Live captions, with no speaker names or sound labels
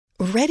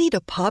Ready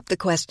to pop the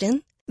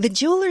question? The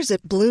jewelers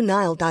at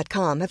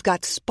BlueNile.com have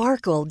got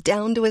sparkle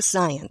down to a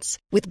science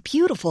with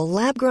beautiful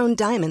lab-grown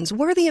diamonds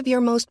worthy of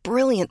your most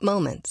brilliant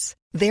moments.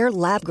 Their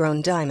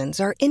lab-grown diamonds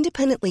are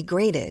independently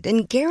graded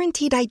and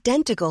guaranteed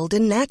identical to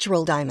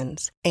natural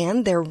diamonds,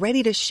 and they're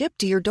ready to ship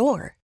to your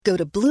door. Go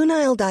to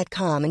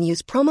BlueNile.com and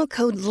use promo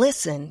code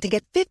LISTEN to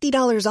get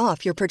 $50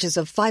 off your purchase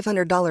of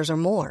 $500 or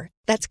more.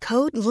 That's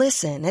code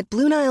LISTEN at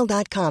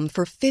BlueNile.com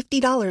for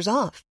 $50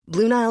 off.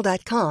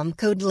 BlueNile.com,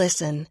 code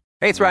LISTEN.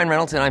 Hey, it's Ryan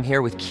Reynolds, and I'm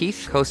here with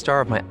Keith,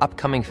 co-star of my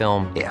upcoming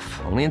film,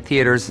 If, only in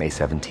theaters May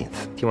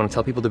 17th. Do you want to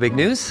tell people the big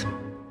news?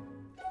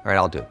 All right,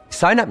 I'll do it.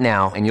 Sign up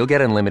now and you'll get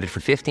unlimited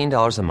for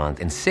 $15 a month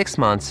and 6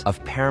 months of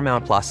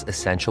Paramount Plus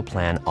Essential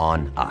Plan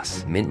on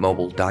us.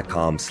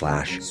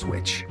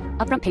 MintMobile.com/switch.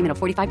 Upfront payment of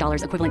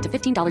 $45 equivalent to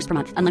 $15 per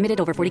month. Unlimited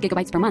over 40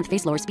 gigabytes per month.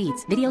 Face lower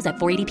speeds. Videos at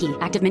 480p.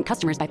 Active Mint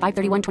customers by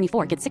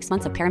 531.24 get 6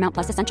 months of Paramount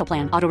Plus Essential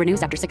Plan. Auto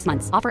renews after 6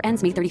 months. Offer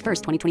ends May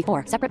 31st,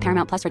 2024. Separate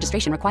Paramount Plus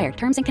registration required.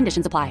 Terms and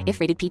conditions apply if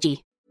rated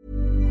PG.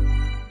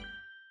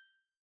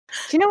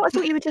 Do you know what I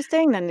thought you were just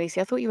doing then,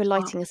 Lucy? I thought you were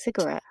lighting a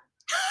cigarette.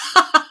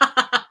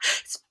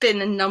 It's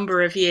been a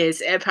number of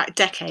years, in fact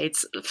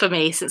decades for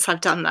me since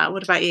I've done that.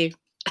 What about you?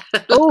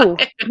 Oh,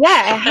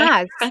 yeah, it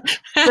has.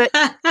 But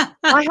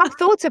I have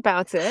thought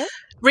about it.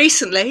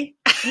 Recently?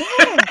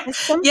 Yeah, there's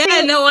something,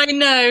 yeah, no, I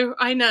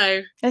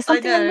know. There's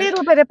something a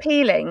little bit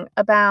appealing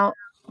about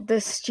the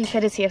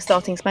stupidity of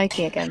starting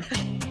smoking again.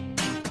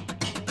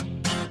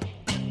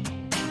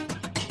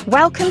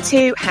 Welcome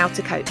to How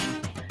to Cope.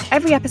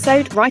 Every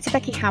episode, writer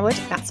Becky Howard,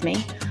 that's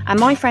me, and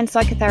my friend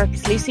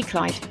psychotherapist Lucy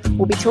Clyde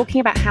will be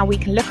talking about how we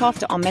can look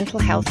after our mental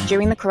health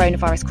during the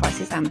coronavirus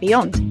crisis and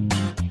beyond.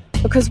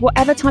 Because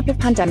whatever type of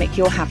pandemic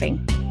you're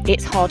having,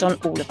 it's hard on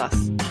all of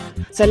us.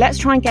 So let's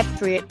try and get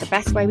through it the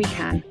best way we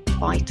can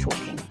by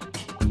talking.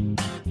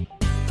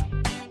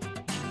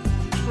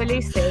 Well,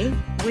 Lucy,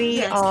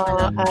 we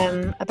are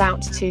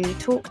about to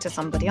talk to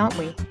somebody, aren't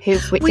we?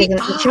 Which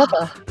isn't each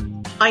other.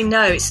 I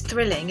know, it's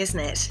thrilling, isn't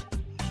it?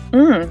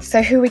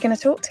 So who are we going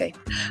to talk to?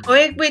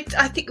 I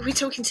think we're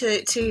talking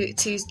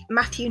to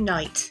Matthew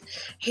Knight,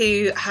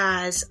 who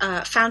has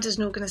founded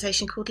an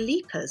organisation called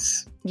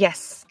Leapers.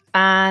 Yes,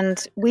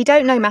 and we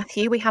don't know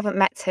Matthew. We haven't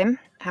met him,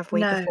 have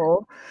we,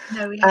 before?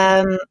 No, we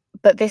haven't.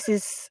 But this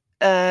is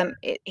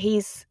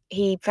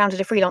he founded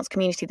a freelance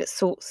community that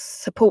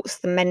supports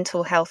the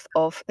mental health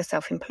of the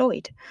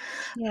self-employed.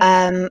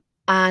 Yeah.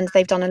 And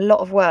they've done a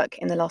lot of work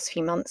in the last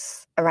few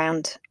months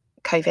around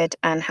COVID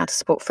and how to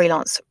support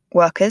freelance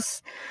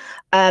workers,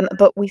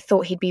 but we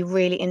thought he'd be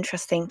really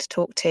interesting to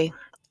talk to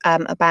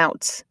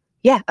about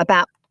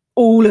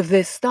all of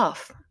this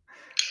stuff.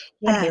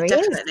 Yeah,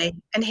 definitely.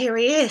 And here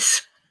he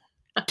is.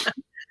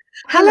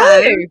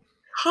 Hello.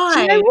 Hi.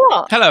 Do you know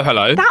what?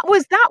 Hello.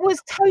 That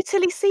was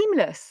totally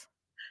seamless.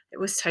 It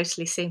was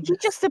totally seamless. You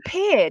just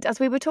appeared as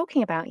we were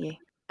talking about you.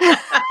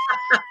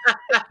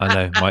 I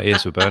know, my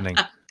ears were burning.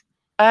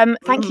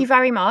 Thank you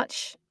very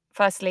much.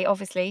 Firstly,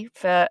 obviously,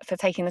 for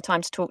taking the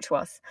time to talk to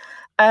us.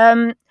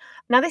 Now,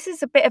 this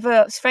is a bit of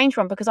a strange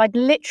one because I'd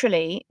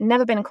literally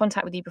never been in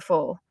contact with you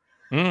before.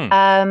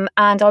 And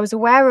I was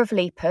aware of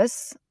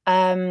Leapers.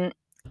 And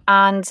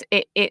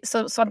it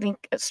sort of something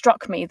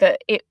struck me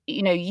that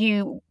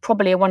you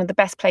probably are one of the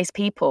best placed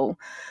people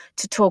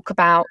to talk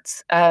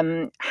about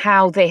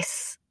how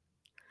this,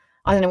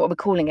 I don't know what we're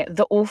calling it,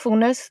 the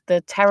awfulness, the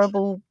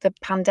terrible, the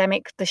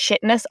pandemic, the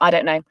shitness, I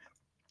don't know,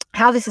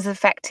 how this has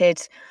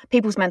affected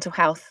people's mental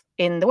health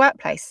in the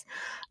workplace.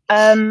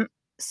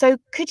 So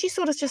could you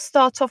sort of just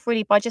start off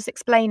really by just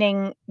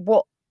explaining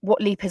what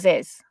Leapers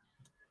is?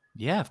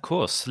 Yeah, of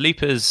course.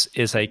 Leapers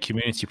is a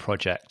community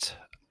project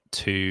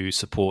to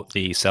support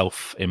the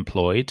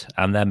self-employed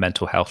and their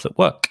mental health at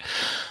work.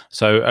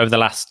 So over the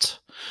last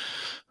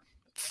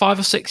 5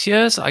 or 6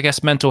 years, I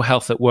guess mental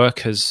health at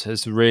work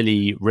has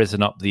really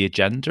risen up the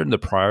agenda and the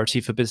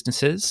priority for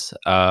businesses,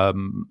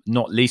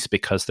 not least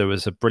because there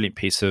was a brilliant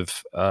piece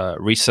of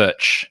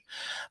research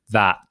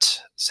that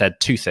said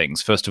two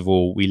things. First of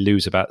all, we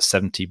lose about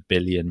 £70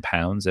 billion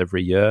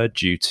every year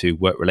due to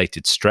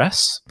work-related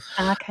stress.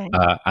 Okay.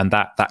 And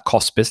that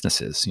costs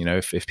businesses.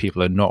 If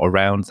people are not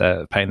around,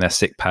 they're paying their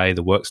sick pay,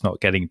 the work's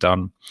not getting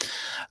done.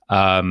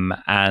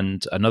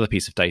 And another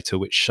piece of data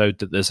which showed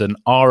that there's an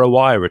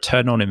ROI,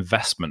 return on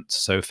investment.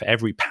 So for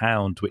every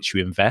pound which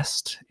you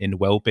invest in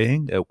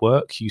well-being at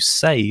work, you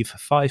save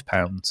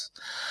 £5.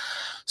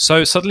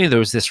 So suddenly there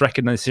was this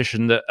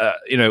recognition that,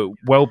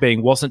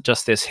 well-being wasn't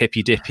just this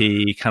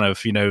hippy-dippy kind of,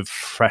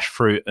 fresh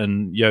fruit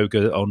and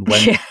yoga on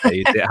Wednesdays.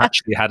 It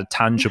actually had a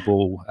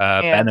tangible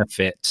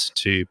benefit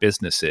to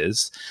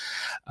businesses.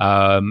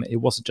 It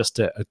wasn't just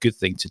a good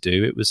thing to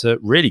do. It was a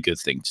really good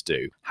thing to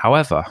do.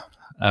 However,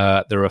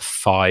 there are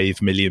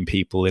 5 million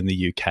people in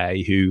the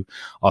UK who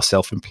are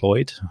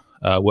self-employed,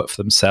 work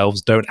for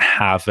themselves, don't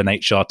have an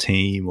HR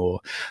team or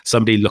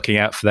somebody looking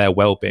out for their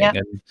well-being.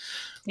 And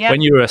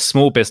when you're a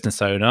small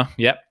business owner,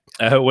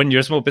 when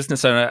you're a small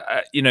business owner,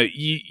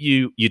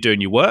 you're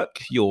doing your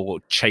work, you're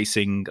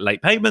chasing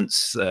late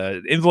payments,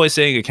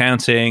 invoicing,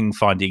 accounting,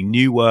 finding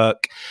new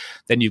work.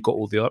 Then you've got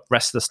all the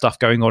rest of the stuff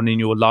going on in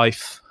your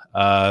life.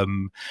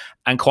 And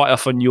quite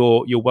often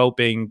your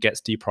well-being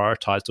gets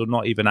deprioritized or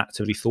not even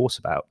actively thought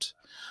about.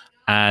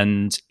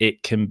 And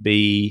it can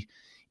be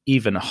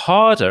even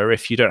harder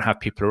if you don't have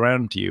people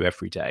around you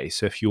every day.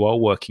 So if you are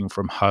working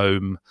from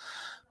home,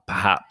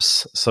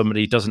 perhaps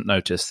somebody doesn't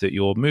notice that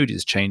your mood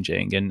is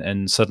changing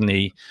and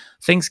suddenly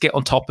things get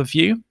on top of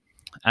you.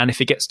 And if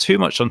it gets too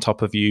much on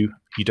top of you,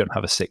 you don't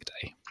have a sick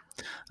day.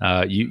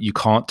 You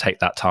can't take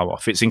that time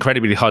off. It's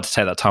incredibly hard to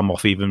take that time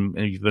off, even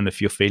if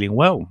you're feeling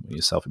well when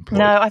you're self-employed.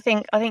 No, I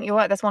think you're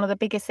right. That's one of the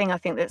biggest things. I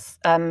think that's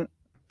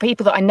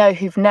people that I know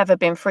who've never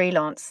been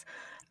freelance.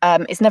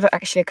 It's never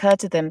actually occurred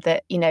to them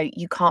that,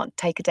 you can't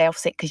take a day off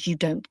sick because you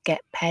don't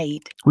get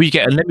paid. Well, you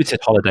get a limited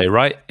holiday,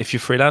 right? If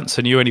you're freelance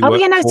and you only work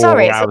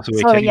 4 hours a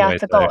week sorry, anyway, I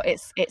forgot.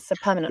 It's a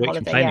permanent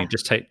holiday. Yeah.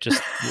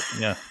 Just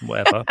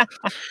whatever.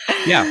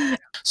 Yeah.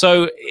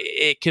 So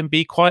it can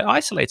be quite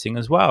isolating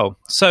as well.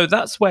 So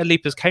that's where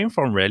Leapers came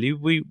from, really.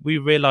 We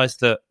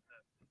realized that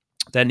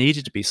there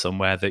needed to be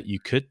somewhere that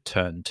you could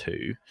turn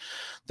to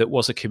that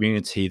was a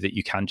community that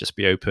you can just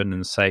be open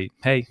and say,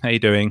 hey, how you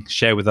doing?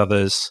 Share with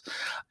others,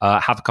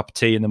 have a cup of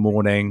tea in the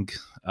morning,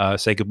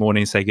 say good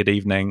morning, say good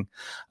evening.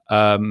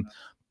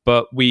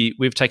 But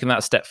we've taken that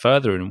a step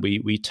further, and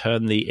we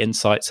turn the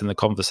insights and the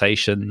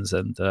conversations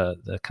and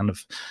the kind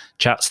of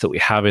chats that we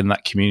have in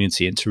that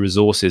community into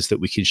resources that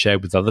we can share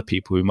with other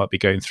people who might be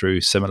going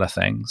through similar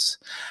things,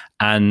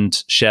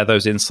 and share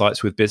those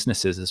insights with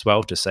businesses as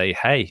well to say,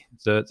 hey,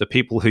 the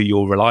people who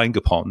you're relying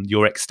upon,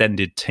 your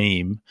extended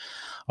team,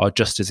 are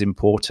just as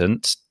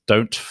important.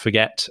 Don't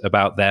forget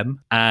about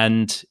them.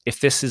 And if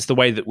this is the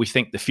way that we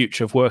think the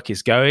future of work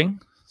is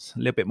going, a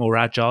little bit more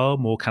agile,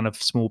 more kind of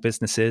small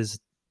businesses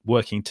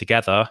working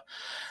together,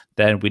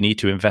 then we need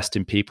to invest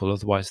in people.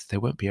 Otherwise, they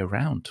won't be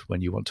around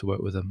when you want to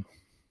work with them.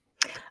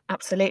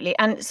 Absolutely.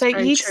 And so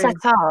you'd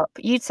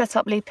set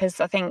up Leapers,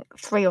 I think,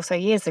 3 or so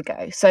years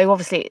ago. So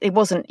obviously it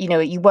wasn't,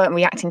 you weren't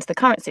reacting to the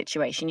current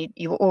situation.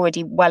 You were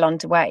already well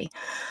underway.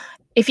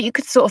 If you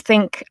could sort of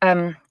think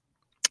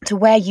to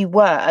where you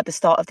were at the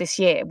start of this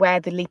year, where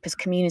the Leapers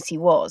community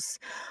was.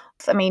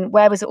 I mean,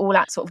 where was it all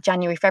at sort of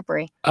January,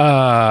 February?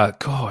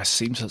 It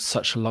seems like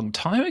such a long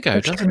time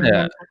ago, doesn't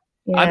it?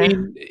 Yeah. I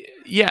mean,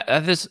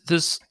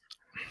 there's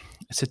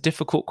it's a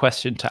difficult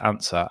question to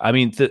answer. I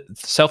mean, the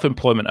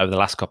self-employment over the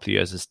last couple of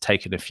years has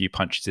taken a few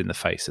punches in the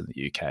face in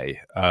the UK.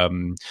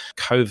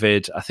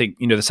 COVID, I think,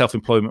 the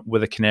self-employment were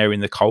the canary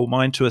in the coal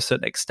mine to a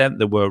certain extent.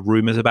 There were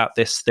rumors about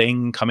this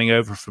thing coming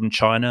over from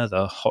China,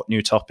 the hot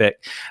new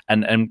topic,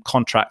 and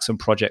contracts and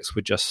projects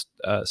were just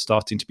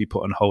starting to be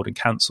put on hold and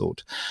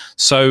cancelled.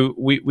 So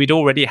we'd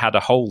already had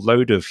a whole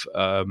load of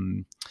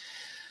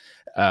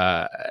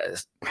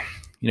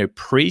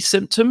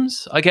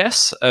pre-symptoms, I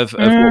guess, of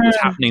what was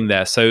happening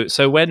there.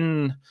 So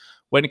when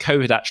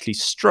COVID actually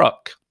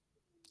struck,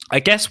 I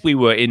guess we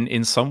were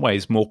in some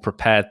ways more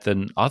prepared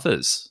than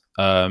others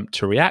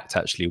to react.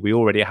 Actually, we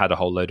already had a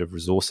whole load of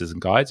resources and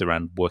guides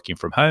around working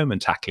from home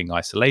and tackling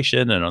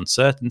isolation and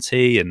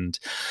uncertainty, and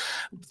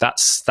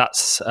that's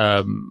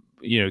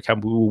we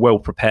were well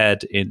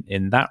prepared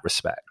in that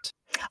respect.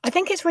 I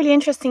think it's really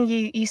interesting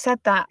you said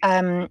that,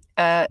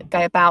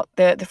 Guy, about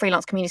the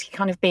freelance community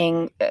kind of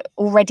being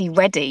already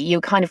ready.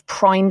 You're kind of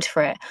primed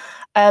for it.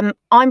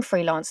 I'm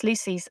freelance.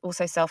 Lucy's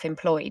also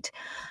self-employed.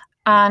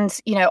 And,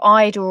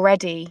 I'd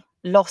already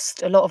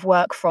lost a lot of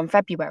work from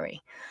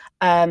February,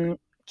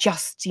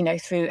 just,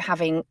 through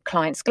having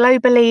clients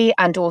globally.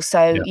 And also,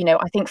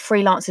 I think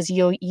freelancers,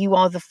 you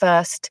are the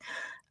first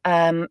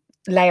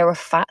layer of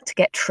fat to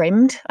get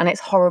trimmed. And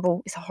it's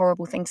horrible. It's a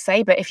horrible thing to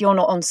say. But if you're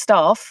not on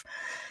staff,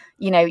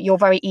 you're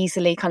very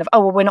easily kind of,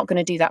 we're not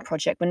going to do that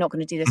project. We're not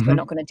going to do this. Mm-hmm. We're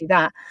not going to do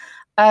that.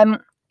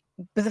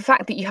 But the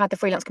fact that you had the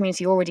freelance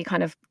community already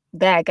kind of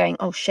there going,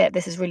 oh shit,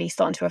 this is really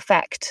starting to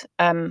affect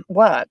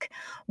work.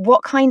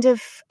 What kind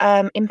of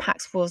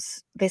impacts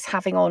was this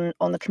having on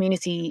the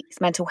community's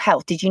mental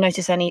health? Did you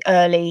notice any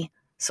early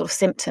sort of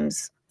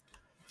symptoms?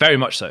 Very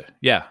much so.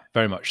 Yeah,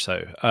 very much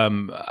so.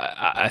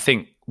 I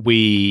think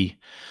we've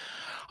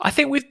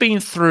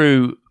been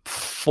through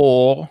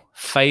 4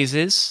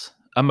 phases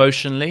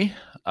emotionally.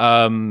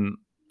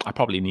 I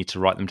probably need to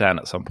write them down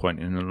at some point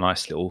in a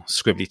nice little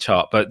scribbly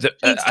chart. But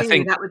I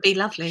think that would be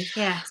lovely.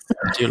 Yes,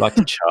 I do like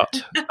a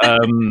chart.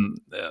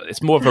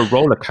 It's more of a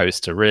roller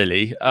coaster,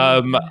 really.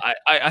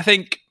 I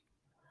think.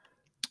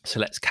 So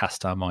let's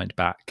cast our mind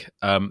back.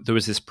 There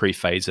was this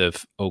pre-phase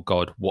of, oh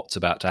God, what's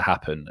about to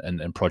happen,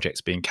 and projects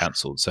being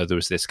cancelled. So there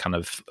was this kind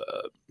of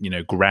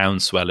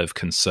groundswell of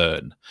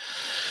concern,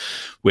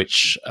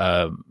 which.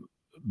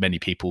 Many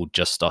people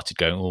just started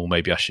going, oh,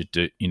 maybe I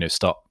should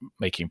start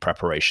making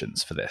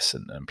preparations for this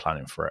and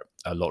planning for it.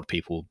 A lot of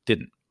people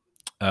didn't.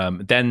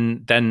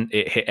 Then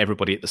it hit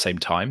everybody at the same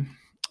time.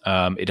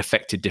 it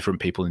affected different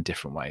people in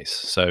different ways.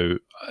 So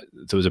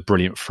there was a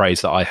brilliant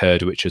phrase that I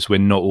heard, which is, we're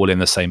not all in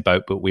the same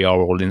boat, but we are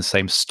all in the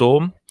same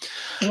storm.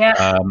 Yeah.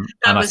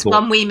 That was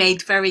one we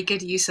made very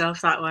good use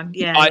of, that one.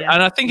 Yeah.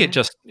 And I think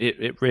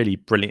it really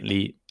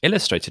brilliantly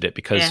illustrated it,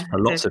 because for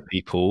lots of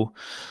people,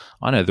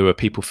 I know there were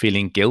people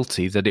feeling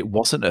guilty that it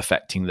wasn't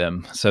affecting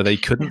them. So they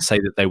couldn't say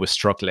that they were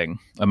struggling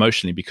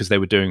emotionally because they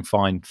were doing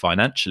fine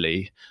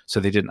financially. So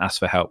they didn't ask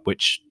for help,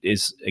 which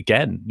is,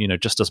 again,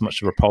 just as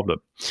much of a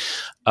problem.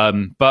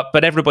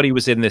 But everybody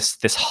was in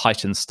this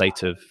heightened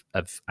state of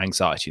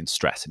anxiety and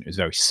stress, and it was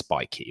very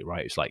spiky,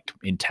 right? It was like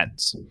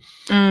intense.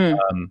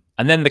 And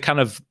then the kind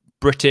of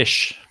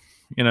British,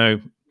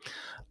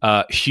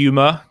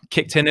 humor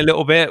kicked in a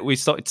little bit. We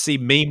started to see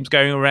memes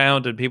going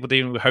around and people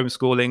dealing with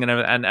homeschooling,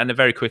 and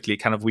very quickly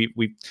kind of we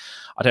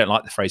I don't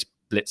like the phrase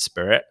blitz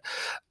spirit,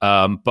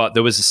 but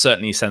there was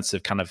certainly a sense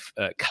of kind of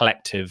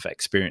collective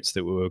experience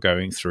that we were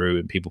going through,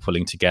 and people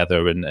pulling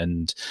together,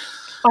 and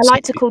I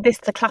like to call this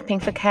the clapping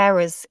for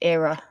carers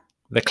era.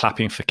 The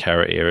clapping for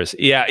carer eras.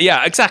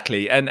 Yeah,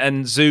 exactly.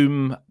 And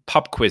Zoom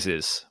pub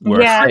quizzes were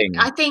a thing.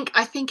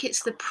 I think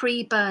it's the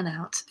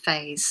pre-burnout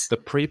phase. The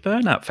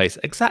pre-burnout phase,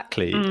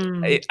 exactly.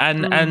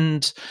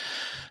 And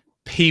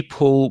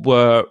people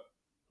were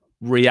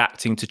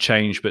reacting to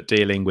change, but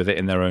dealing with it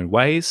in their own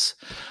ways.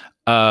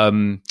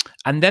 And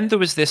then there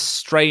was this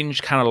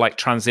strange kind of like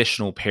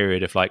transitional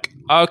period of like,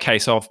 okay,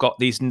 so I've got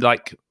these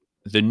like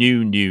the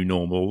new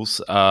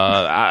normals,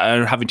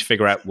 and having to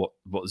figure out what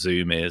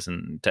Zoom is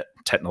and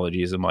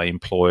technologies, and my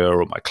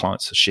employer or my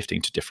clients are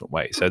shifting to different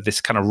ways. So this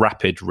kind of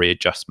rapid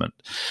readjustment.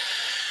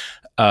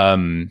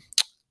 And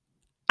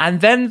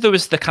then there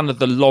was the kind of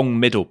the long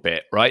middle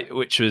bit, right?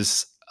 Which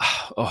was,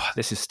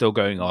 this is still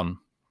going on.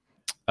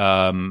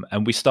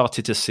 And we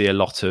started to see a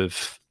lot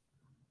of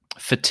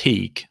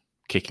fatigue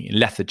kicking in,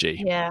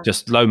 lethargy,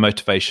 just low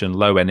motivation,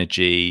 low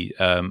energy,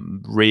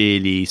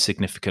 really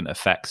significant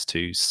effects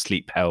to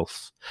sleep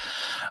health,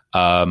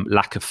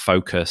 lack of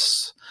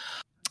focus.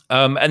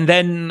 And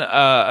then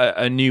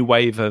a new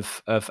wave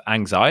of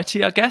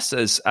anxiety, I guess,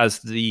 as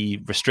the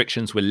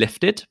restrictions were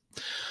lifted.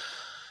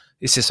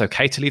 Is this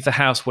okay to leave the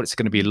house? What it's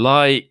going to be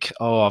like?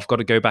 Oh, I've got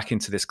to go back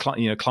into this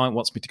client. Client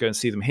wants me to go and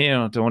see them here.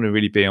 I don't want to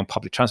really be on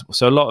public transport.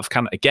 So a lot of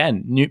kind of,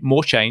 again,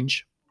 more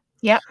change.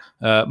 Yeah.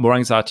 More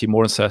anxiety,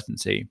 more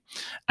uncertainty.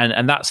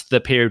 And that's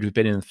the period we've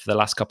been in for the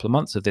last couple of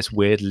months, of this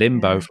weird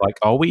limbo of like,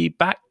 are we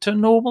back to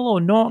normal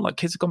or not? Like,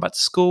 kids have gone back to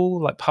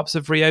school, like pubs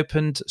have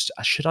reopened.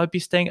 Should I be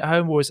staying at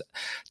home, or is it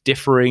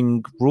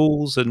differing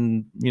rules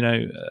and,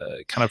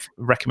 kind of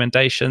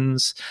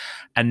recommendations?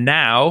 And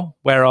now,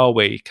 where are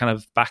we? Kind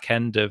of back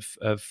end of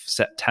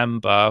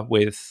September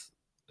with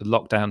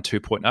lockdown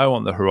 2.0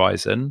 on the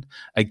horizon.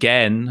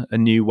 Again, a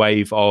new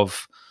wave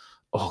of,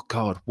 oh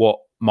God, what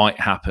might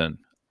happen?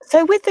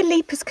 So with the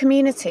Leapers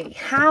community,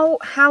 how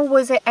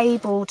was it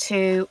able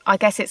to, I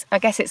guess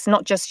it's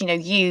not just,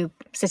 you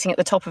sitting at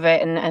the top of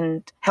it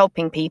and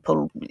helping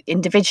people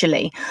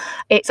individually.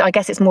 I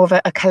guess it's more of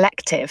a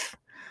collective.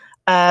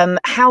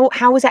 How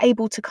was it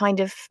able to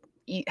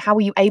how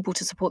were you able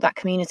to support that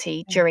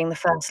community during the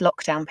first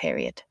lockdown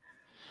period?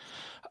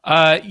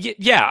 I mean,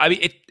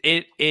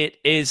 it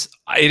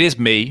is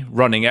me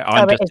running it.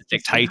 I'm just a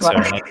dictator,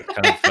 and I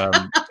kind of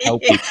tell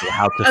people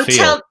how to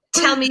feel.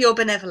 Tell me you're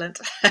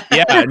benevolent.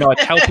 I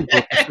tell people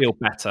to feel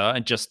better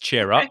and just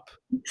cheer up.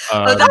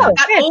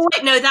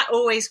 That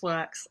always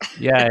works.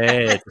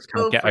 Just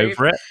kind of get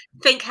over it.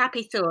 Think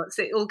happy thoughts.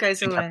 It all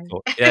goes away.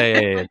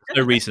 There's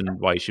no reason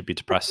why you should be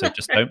depressed, so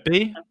just don't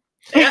be.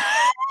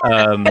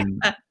 I'll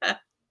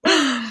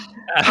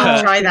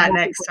try that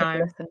next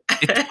time.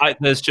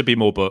 There should be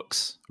more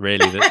books,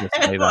 really, that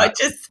say that.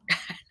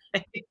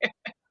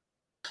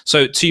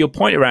 So to your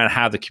point around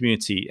how the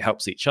community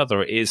helps each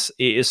other, it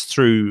is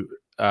through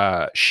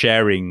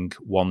sharing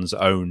one's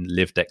own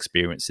lived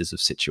experiences of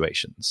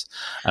situations.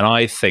 And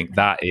I think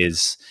that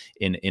is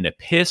in a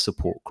peer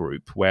support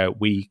group where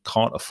we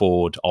can't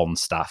afford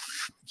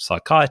on-staff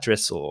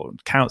psychiatrists or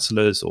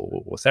counselors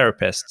or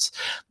therapists.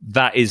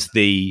 That is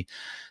the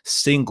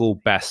single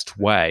best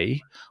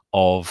way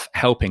of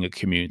helping a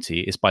community,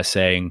 is by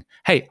saying,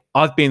 hey,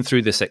 I've been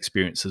through this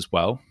experience as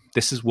well.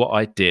 This is what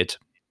I did.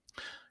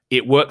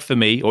 It worked for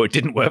me, or it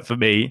didn't work for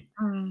me.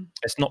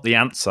 It's not the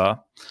answer.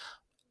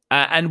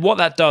 And what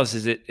that does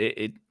is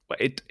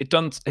it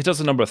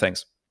does a number of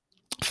things.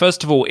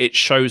 First of all, it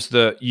shows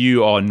that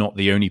you are not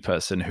the only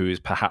person who is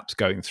perhaps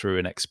going through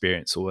an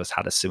experience or has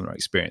had a similar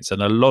experience.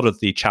 And a lot of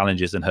the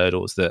challenges and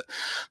hurdles that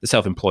the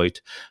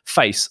self-employed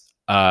face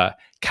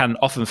can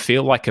often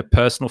feel like a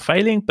personal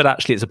failing, but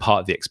actually it's a part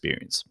of the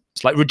experience.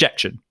 It's like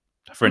rejection,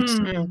 for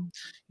instance.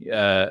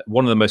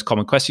 One of the most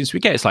common questions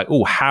we get is like,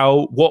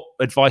 what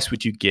advice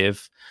would you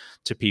give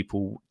to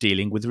people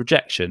dealing with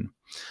rejection?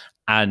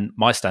 And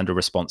my standard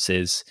response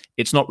is,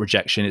 it's not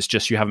rejection, it's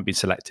just you haven't been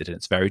selected, and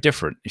it's very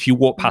different. If you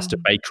walk past a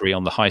bakery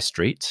on the high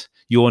street,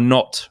 you're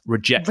not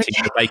rejecting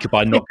the baker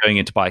by not going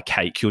in to buy a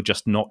cake. You're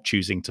just not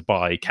choosing to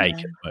buy cake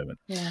at the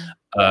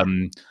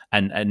moment.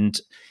 And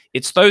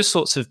it's those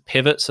sorts of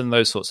pivots and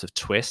those sorts of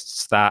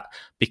twists that,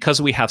 because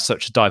we have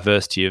such a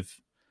diversity of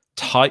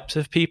types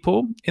of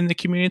people in the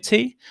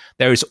community,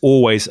 there is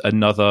always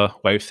another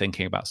way of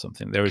thinking about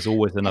something. There is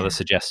always another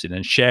suggestion,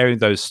 and sharing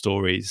those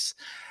stories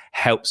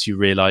helps you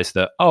realize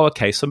that, oh,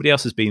 okay, somebody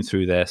else has been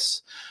through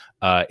this.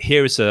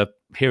 Here is a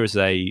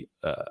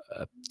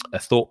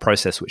thought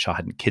process which I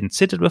hadn't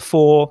considered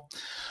before.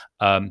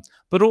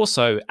 But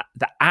also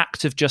the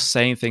act of just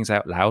saying things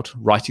out loud,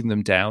 writing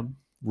them down,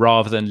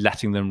 rather than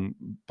letting them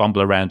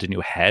bumble around in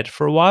your head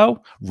for a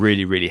while,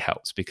 really, really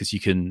helps, because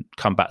you can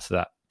come back to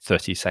that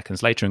 30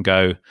 seconds later and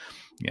go,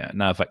 yeah,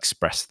 now I've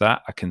expressed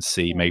that, I can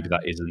see maybe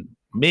that isn't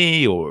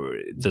me, or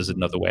there's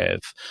another way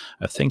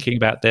of thinking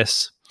about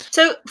this.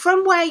 So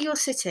from where you're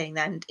sitting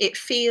then, it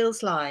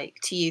feels like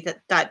to you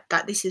that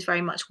this is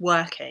very much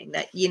working,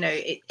 that, you know,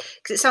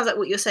 because it sounds like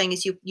what you're saying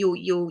is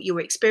you're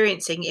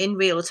experiencing in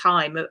real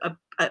time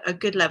a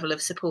good level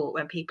of support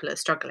when people are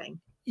struggling.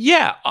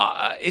 Yeah.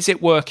 Is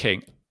it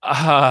working?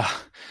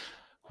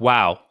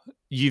 Wow.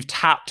 You've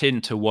tapped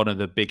into one of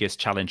the biggest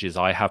challenges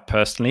I have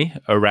personally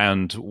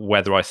around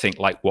whether I think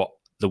like what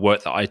the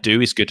work that I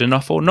do is good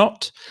enough or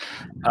not.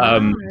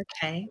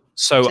 Okay.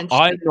 So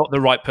I'm not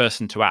the right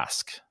person to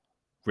ask,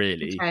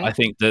 really. Okay. I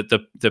think that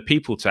the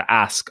people to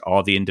ask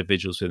are the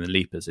individuals within the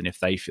Leapers, and if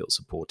they feel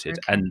supported.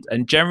 Okay.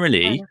 And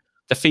generally,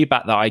 the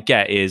feedback that I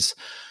get is,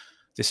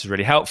 this is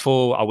really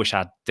helpful. I wish I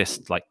had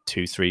this like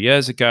 2-3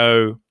 years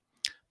ago.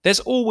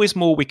 There's always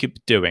more we could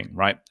be doing,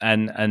 right?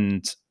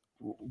 And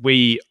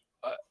we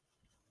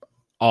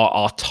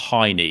are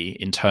tiny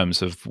in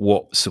terms of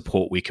what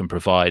support we can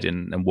provide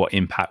and what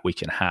impact we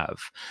can have.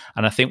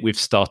 And I think we've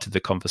started the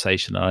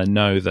conversation. And I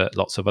know that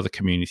lots of other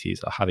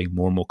communities are having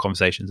more and more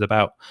conversations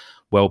about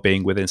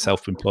well-being within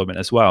self-employment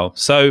as well.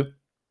 So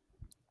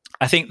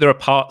I think there are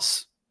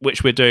parts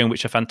which we're doing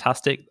which are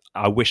fantastic.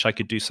 I wish I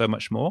could do so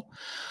much more.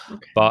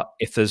 Okay. But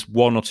if there's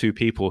one or two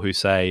people who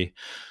say,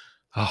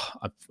 oh,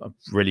 I'm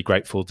really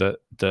grateful that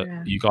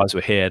you guys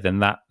were here,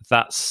 then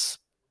that's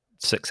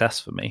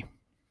success for me.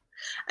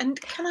 And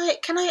can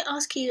I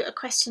ask you a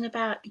question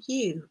about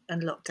you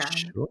and lockdown?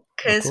 Sure.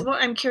 Because what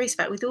I'm curious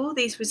about, with all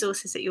these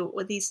resources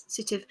these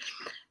sort of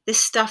this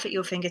stuff at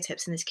your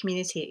fingertips and this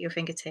community at your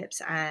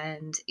fingertips,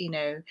 and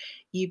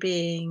you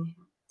being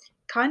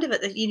kind of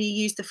at the, you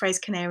use the phrase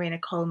canary in a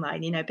coal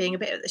mine, being a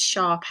bit at the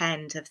sharp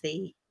end of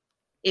the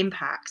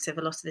impact of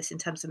a lot of this in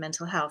terms of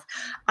mental health.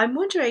 I'm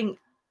wondering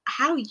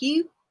how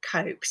you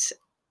coped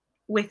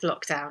with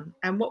lockdown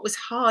and what was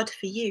hard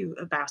for you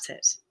about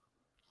it.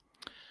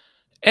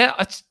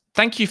 Yeah,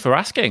 thank you for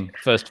asking,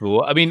 first of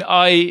all. I mean,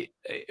 really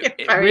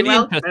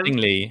welcome.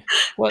 Interestingly,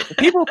 well,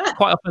 people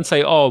quite often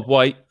say, oh,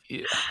 why?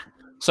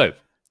 So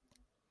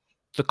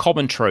the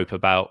common trope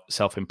about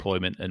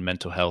self-employment and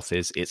mental health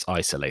is it's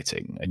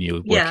isolating and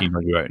you're working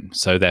on your own.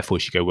 So therefore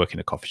you should go work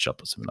in a coffee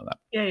shop or something like that.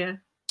 Yeah.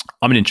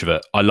 I'm an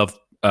introvert. I love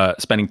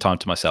spending time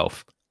to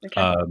myself.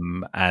 Okay.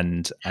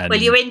 And well,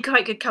 you're in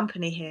quite good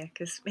company here,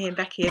 because me and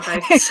Becky are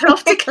both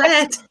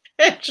self-declared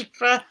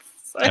introverts.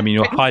 I mean,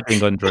 you're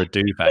hiding under a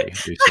duvet,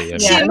 Lucy.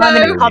 I'm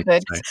in a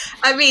cupboard.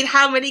 I mean,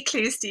 how many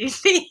clues do you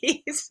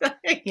need?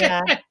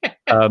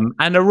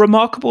 And a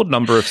remarkable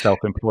number of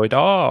self-employed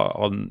are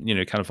on,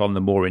 kind of on the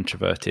more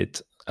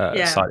introverted side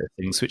of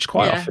things, which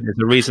quite often is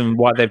the reason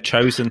why they've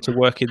chosen to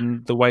work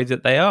in the way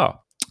that they are.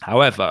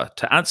 However,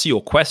 to answer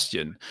your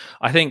question,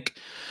 I think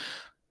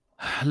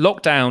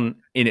lockdown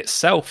in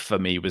itself for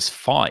me was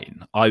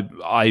fine.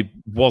 I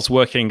was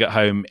working at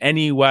home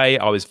anyway.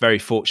 I was very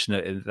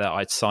fortunate that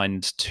I'd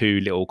signed 2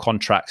 little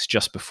contracts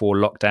just before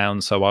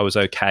lockdown, so I was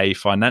okay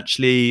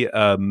financially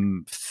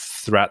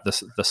throughout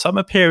the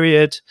summer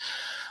period.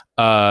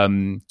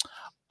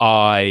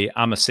 I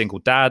am a single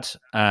dad,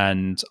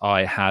 and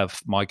I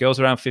have my girls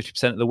around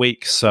 50% of the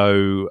week,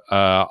 so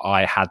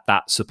I had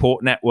that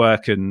support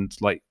network, and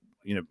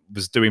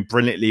was doing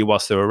brilliantly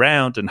whilst they were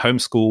around, and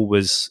homeschool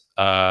was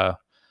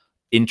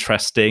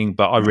interesting,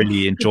 but I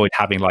really enjoyed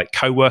having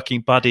co-working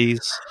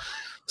buddies.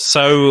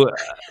 So,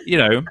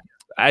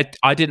 I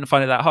didn't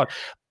find it that hard.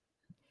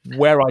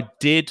 Where I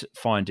did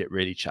find it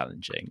really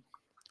challenging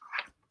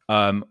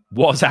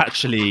was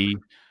actually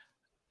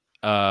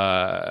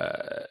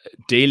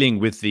dealing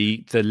with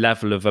the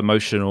level of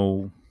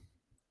emotional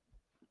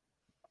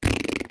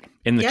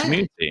in the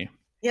community.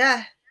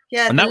 Yeah.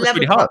 And that was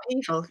really hard.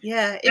 Upheaval.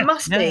 Yeah, it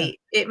must be.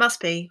 It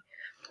must be.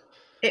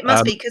 It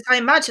must be, because I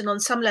imagine on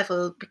some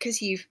level,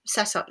 because you've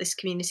set up this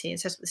community and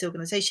set up this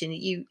organisation,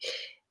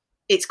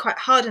 it's quite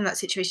hard in that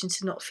situation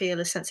to not feel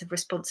a sense of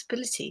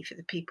responsibility for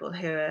the people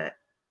who are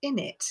in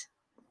it.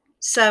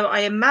 So I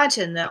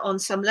imagine that on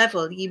some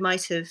level you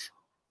might have,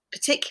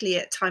 particularly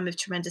at a time of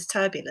tremendous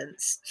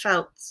turbulence,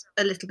 felt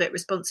a little bit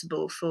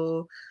responsible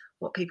for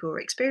what people were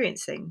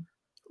experiencing.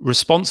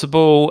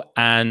 Responsible,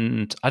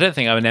 and I don't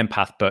think I'm an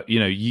empath, but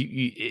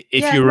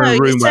if you're in a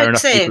room where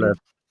enough people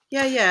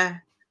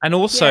are, and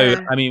also,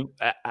 I mean,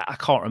 I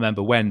can't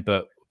remember when,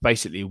 but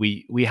basically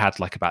we had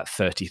like about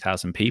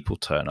 30,000 people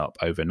turn up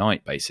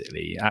overnight,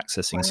 basically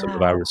accessing some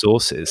of our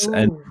resources.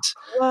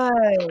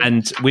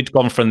 And we'd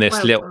gone from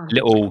this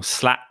little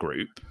Slack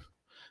group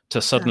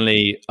to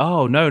suddenly,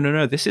 oh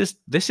no, this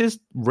is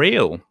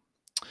real.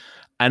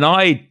 And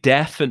I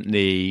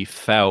definitely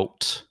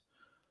felt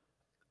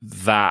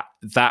that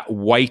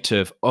weight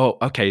of, oh,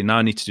 okay, now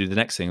I need to do the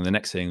next thing, the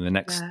next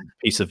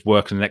piece of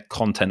work, and the next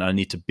content. I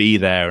need to be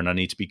there, and I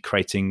need to be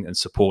creating and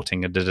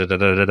supporting, and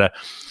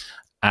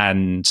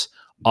And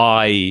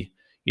I,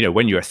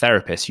 when you're a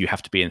therapist, you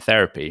have to be in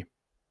therapy.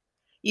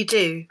 You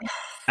do.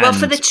 Well,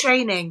 for the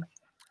training,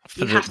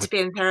 you have to be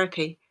in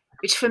therapy,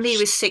 which for me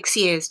was 6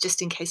 years,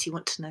 just in case you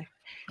want to know.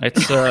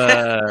 It's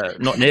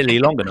not nearly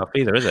long enough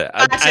either, is it?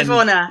 Badge of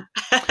honour.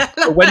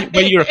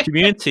 when you're a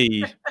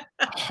community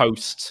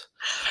host,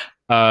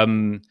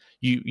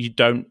 you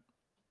don't.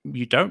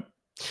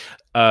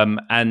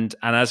 And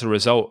as a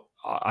result,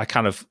 I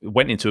kind of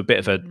went into a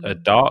bit of a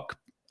dark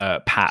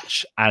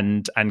patch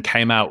and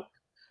came out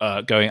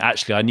going,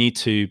 actually, I need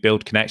to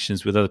build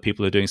connections with other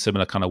people who are doing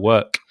similar kind of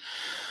work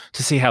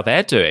to see how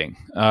they're doing.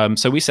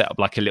 So we set up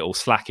like a little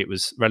Slack. It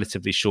was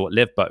relatively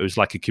short-lived, but it was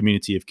like a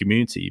community of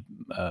community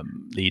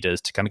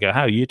leaders to kind of go,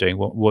 how are you doing?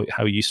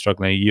 How are you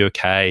struggling? Are you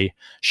okay?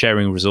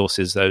 Sharing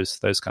resources,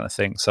 those kind of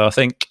things. So I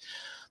think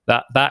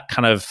that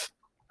kind of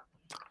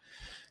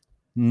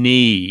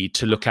need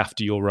to look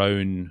after your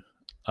own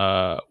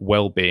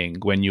well-being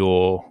when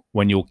you're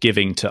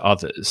giving to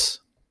others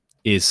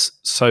is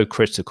so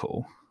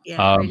critical.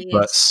 Really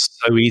but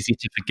so easy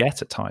to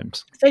forget at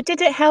times. So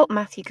did it help,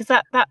 Matthew? Because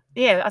that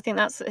I think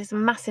it's a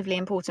massively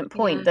important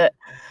point that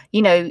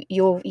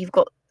you've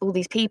got all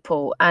these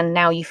people and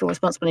now you feel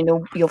responsible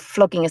and you're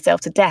flogging yourself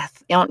to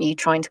death, aren't you,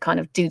 trying to kind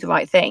of do the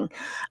right thing?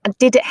 And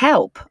did it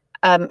help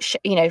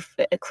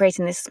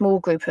creating this small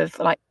group of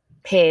like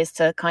peers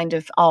to kind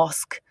of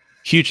ask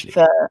hugely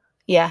for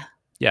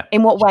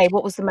in what way?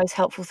 What was the most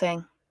helpful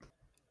thing?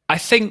 I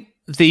think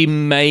the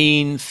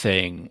main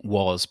thing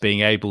was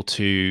being able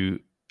to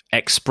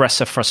express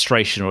a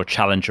frustration or a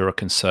challenge or a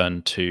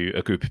concern to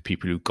a group of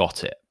people who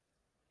got it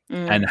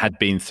and had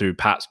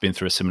perhaps been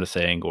through a similar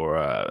thing or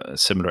a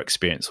similar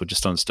experience or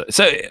just understood.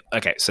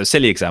 So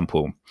silly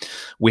example,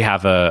 we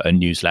have a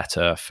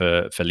newsletter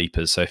for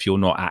Leapers. So if you're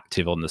not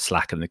active on the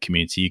Slack and the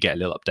community, you get a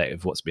little update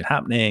of what's been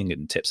happening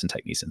and tips and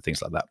techniques and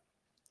things like that.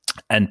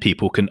 And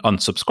people can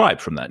unsubscribe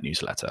from that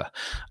newsletter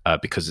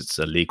because it's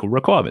a legal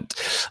requirement.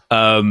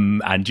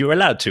 And you're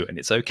allowed to, and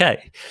it's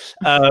okay.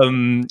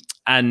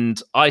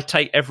 And I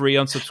take every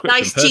unsubscription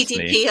nice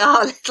personally.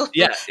 GDPR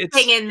little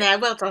thing in there.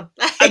 Well done.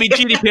 I mean,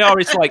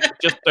 GDPR is like,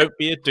 just don't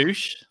be a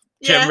douche.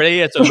 Generally,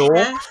 it's a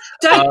law.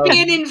 Don't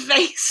be an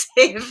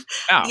invasive.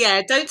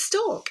 Don't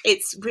stalk.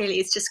 It's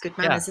just good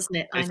manners, isn't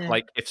it? It's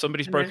like if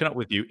somebody's broken up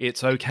with you,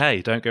 it's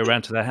okay. Don't go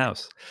around to their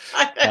house.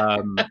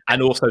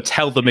 And also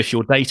tell them if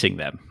you're dating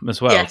them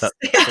as well. Yes.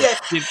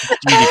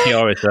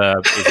 GDPR is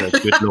a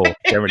good law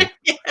generally.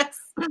 Yes.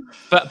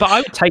 But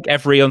I would take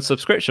every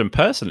unsubscription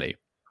personally.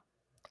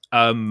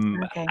 And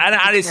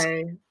it's,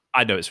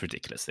 I know it's a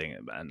ridiculous thing,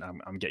 and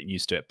I'm getting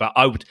used to it. But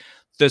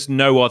there's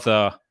no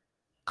other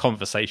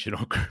conversation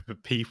or group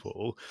of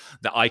people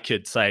that I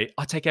could say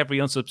I take every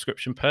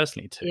unsubscription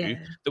personally to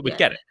that would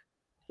get it.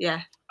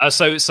 Yeah.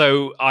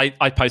 So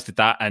I posted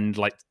that, and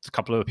like a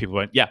couple of people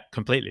went, yeah,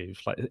 completely.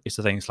 It's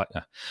the thing. It's like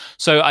that.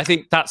 So I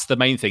think that's the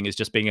main thing, is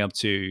just being able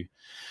to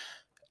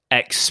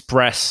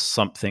express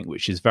something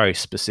which is very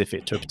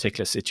specific to a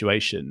particular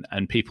situation,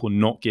 and people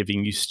not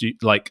giving you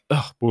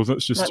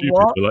that's just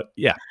stupid.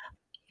 Like,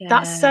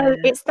 That's so,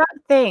 it's that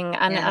thing.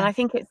 And I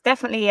think it's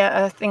definitely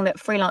a thing that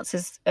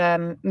freelancers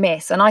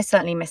miss. And I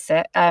certainly miss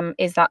it,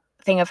 is that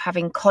thing of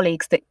having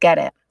colleagues that get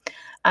it.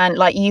 And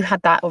like you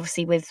had that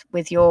obviously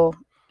with your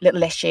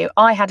little issue.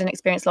 I had an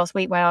experience last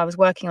week where I was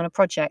working on a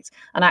project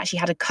and I actually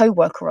had a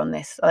co-worker on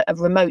this, a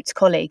remote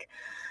colleague.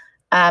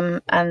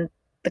 And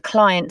the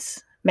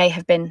clients may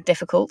have been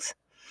difficult.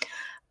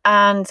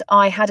 And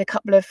I had a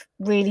couple of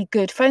really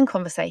good phone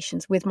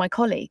conversations with my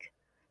colleague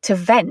to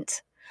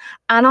vent.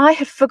 And I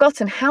had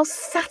forgotten how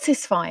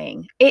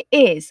satisfying it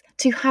is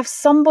to have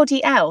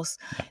somebody else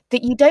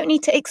that you don't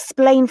need to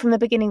explain from the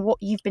beginning what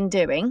you've been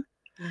doing.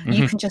 Mm-hmm.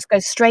 You can just go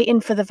straight in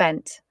for the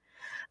vent.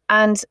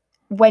 And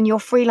when you're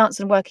freelance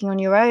and working on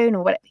your own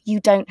or whatever,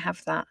 you don't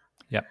have that.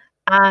 Yeah.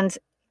 And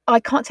I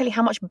can't tell you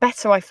how much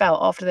better I felt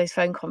after those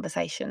phone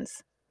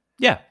conversations.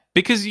 Yeah,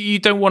 because you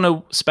don't want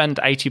to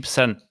spend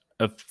 80%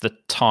 of the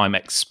time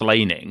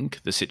explaining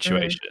the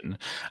situation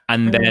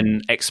and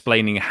then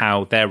explaining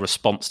how their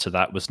response to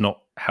that was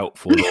not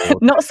helpful or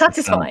not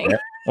satisfying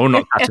or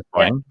not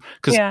satisfying,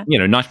 because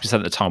 90%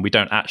 of the time we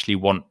don't actually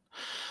want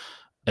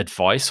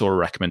advice or a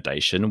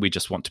recommendation, we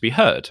just want to be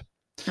heard.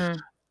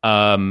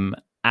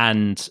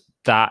 And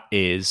that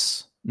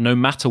is no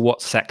matter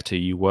what sector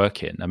you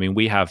work in. I mean,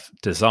 we have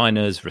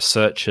designers,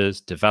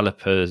 researchers,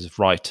 developers,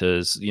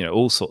 writers,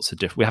 all sorts of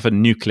different. We have a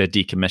nuclear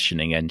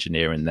decommissioning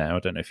engineer in there. I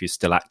don't know if he's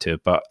still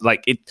active, but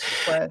like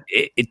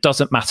it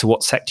doesn't matter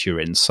what sector you're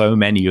in. So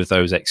many of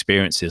those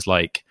experiences,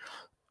 like,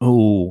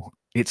 oh,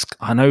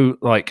 I know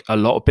like a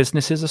lot of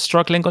businesses are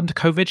struggling under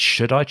COVID.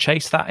 Should I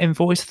chase that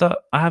invoice that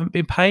I haven't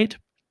been paid?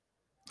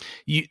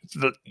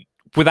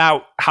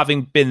 Without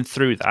having been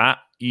through that,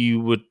 you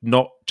would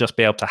not just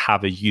be able to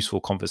have a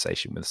useful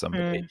conversation with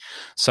somebody.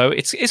 So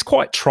it's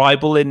quite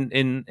tribal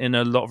in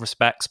a lot of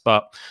respects,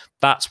 but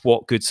that's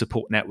what good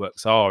support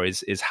networks are,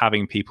 is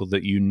having people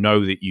that you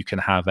know that you can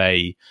have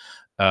an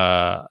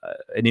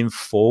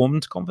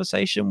informed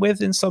conversation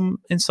with in some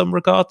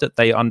regard, that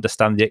they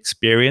understand the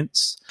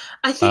experience.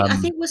 I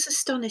think what's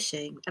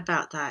astonishing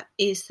about that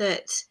is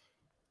that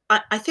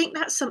I think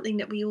that's something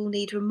that we all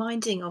need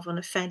reminding of on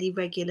a fairly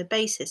regular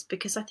basis,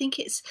 because I think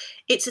it's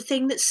a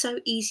thing that's so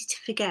easy to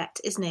forget,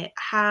 isn't it?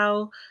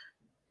 How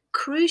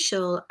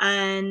crucial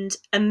and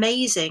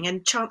amazing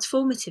and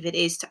transformative it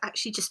is to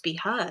actually just be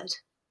heard.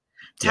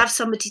 To have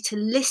somebody to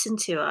listen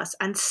to us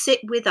and sit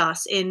with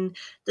us in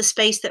the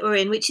space that we're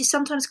in, which is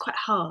sometimes quite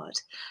hard,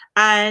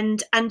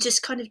 and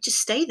just kind of just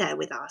stay there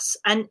with us.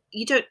 And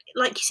you don't,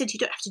 like you said, you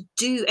don't have to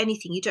do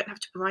anything. You don't have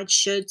to provide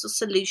shoulds or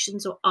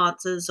solutions or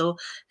answers or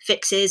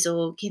fixes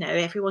or,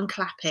 everyone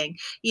clapping.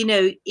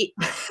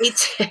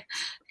 It's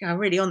I'm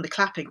really on the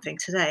clapping thing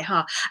today,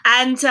 huh?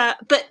 And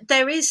but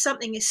there is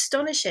something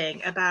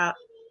astonishing about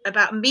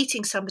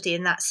meeting somebody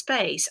in that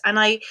space.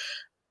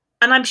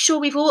 And I'm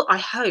sure I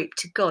hope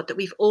to God that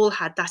we've all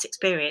had that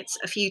experience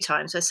a few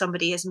times where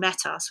somebody has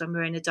met us when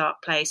we're in a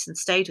dark place and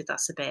stayed with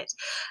us a bit.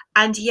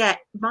 And yet,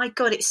 my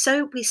God,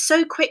 we're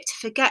so quick to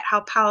forget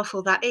how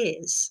powerful that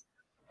is,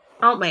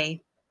 aren't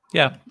we?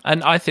 Yeah.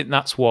 And I think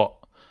that's what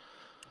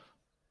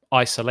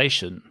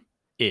isolation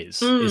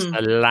is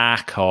a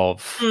lack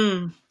of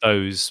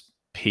those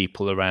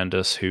people around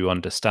us who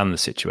understand the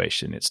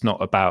situation. It's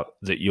not about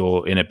that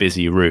you're in a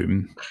busy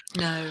room.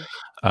 No.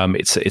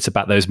 It's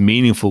about those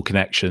meaningful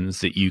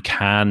connections that you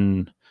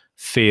can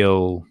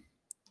feel.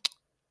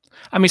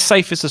 I mean,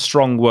 safe is a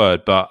strong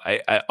word, but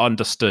I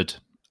understood,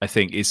 I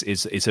think,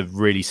 is a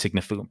really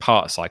significant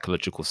part of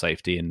psychological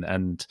safety,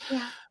 and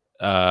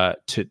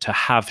to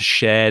have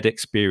shared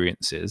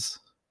experiences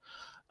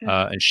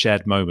and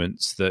shared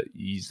moments that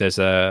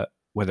there's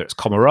whether it's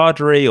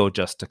camaraderie or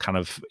just to kind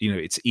of,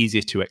 it's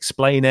easier to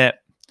explain it.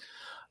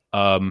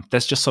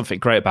 There's just something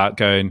great about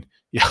going,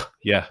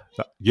 yeah.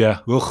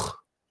 Ugh.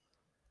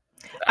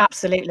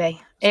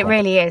 Absolutely. It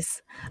really is.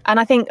 And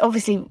I think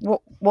obviously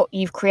what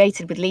you've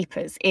created with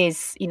Leapers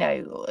is,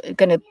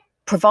 going to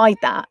provide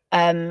that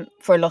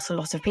for a lot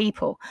of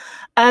people.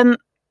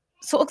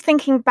 Sort of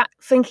thinking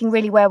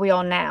really where we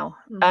are now.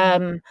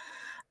 And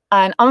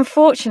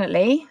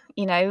unfortunately,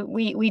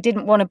 we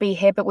didn't want to be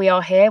here, but we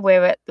are here.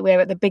 We're at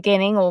the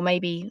beginning, or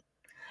maybe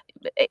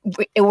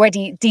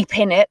already deep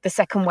in it, the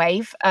second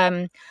wave.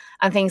 And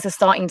things are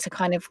starting to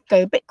kind of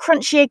go a bit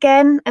crunchy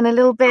again and a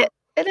little bit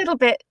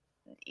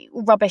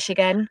rubbish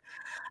again.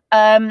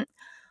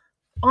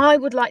 I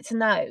would like to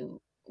know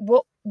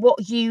what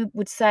you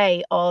would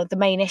say are the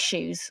main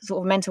issues,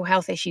 sort of mental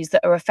health issues,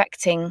 that are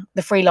affecting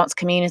the freelance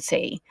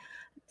community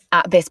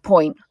at this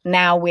point.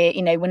 Now we're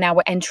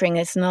entering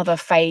this another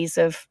phase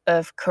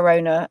of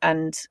corona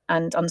and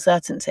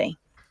uncertainty.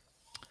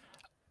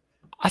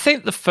 I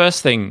think the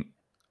first thing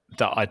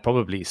that I'd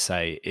probably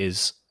say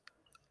is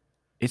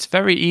it's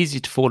very easy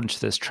to fall into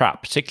this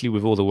trap, particularly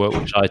with all the work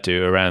which I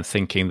do around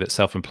thinking that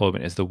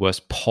self-employment is the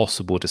worst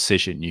possible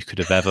decision you could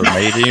have ever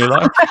made in your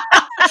life.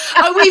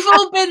 Oh, we've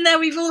all been there.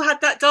 We've all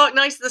had that dark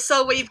night of the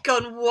soul where you've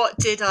gone, what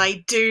did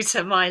I do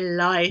to my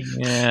life?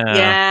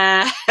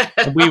 Yeah.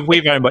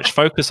 we very much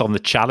focus on the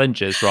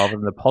challenges rather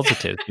than the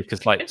positives, because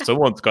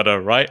someone's got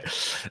to, right?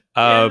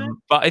 But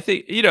I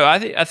think,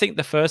 I think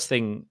the first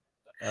thing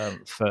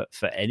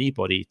for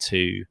anybody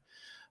to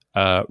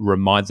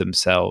remind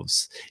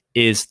themselves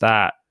is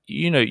that,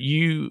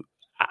 you,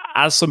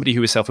 as somebody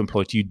who is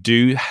self-employed, you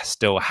do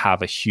still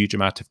have a huge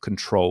amount of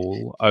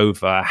control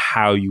over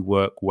how you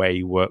work, where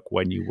you work,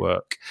 when you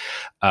work.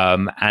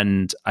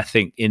 And I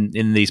think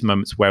in these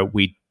moments where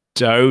we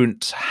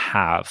don't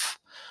have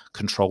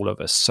control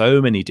over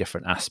so many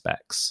different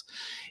aspects,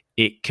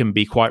 it can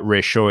be quite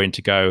reassuring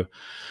to go,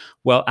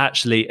 well,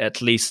 actually,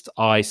 at least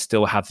I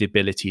still have the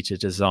ability to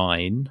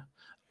design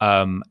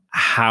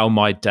how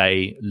my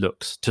day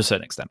looks to a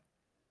certain extent.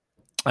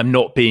 I'm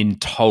not being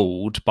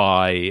told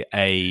by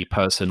a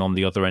person on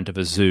the other end of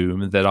a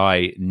Zoom that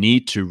I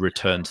need to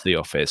return to the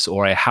office,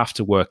 or I have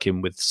to work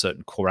in with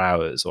certain core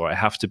hours, or I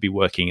have to be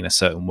working in a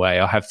certain way.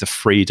 I have the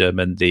freedom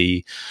and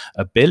the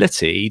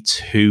ability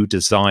to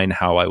design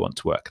how I want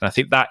to work. And I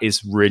think that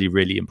is really,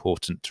 really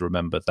important to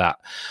remember, that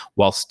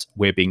whilst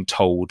we're being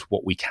told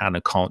what we can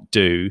and can't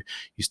do,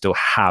 you still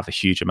have a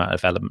huge amount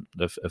of element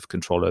of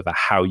control over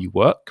how you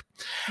work.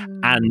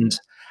 And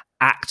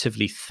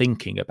actively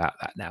thinking about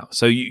that now.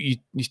 So you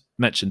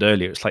mentioned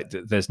earlier, it's like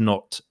there's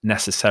not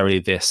necessarily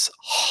this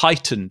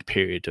heightened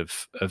period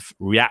of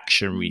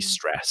reactionary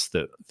stress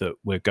that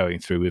we're going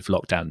through with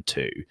lockdown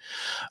 2.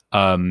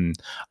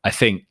 I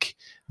think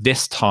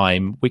this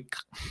time we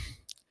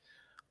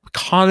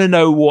kind of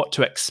know what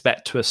to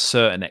expect to a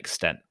certain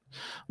extent.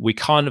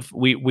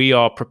 we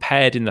are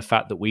prepared in the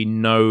fact that we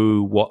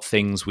know what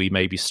things we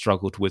maybe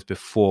struggled with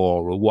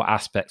before, or what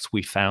aspects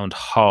we found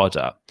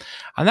harder,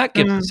 and that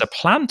gives us a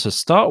plan to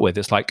start with.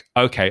 It's like,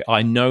 okay,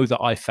 I know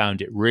that I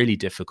found it really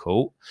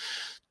difficult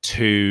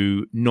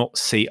to not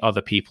see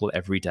other people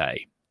every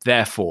day,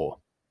 therefore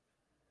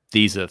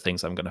these are the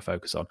things I'm going to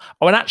focus on.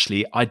 Oh, and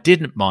actually, I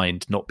didn't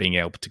mind not being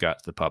able to go out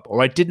to the pub, or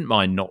I didn't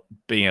mind not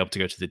being able to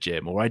go to the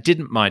gym, or I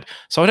didn't mind.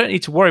 So I don't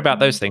need to worry about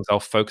those things.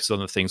 I'll focus on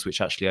the things which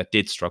actually I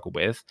did struggle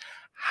with.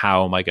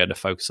 How am I going to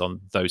focus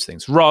on those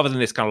things, rather than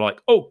this kind of like,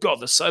 oh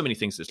God, there's so many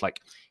things. It's like,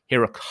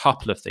 here are a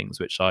couple of things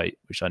which I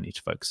need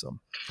to focus on.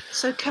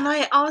 So can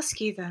I ask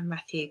you then,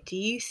 Matthew, do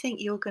you think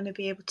you're going to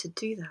be able to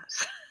do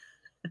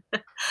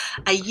that?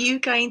 Are you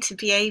going to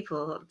be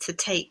able to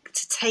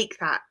take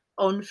that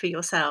on for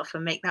yourself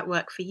and make that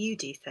work for you,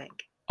 do you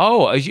think?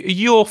 Oh,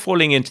 you're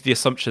falling into the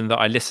assumption that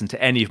I listen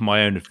to any of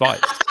my own advice.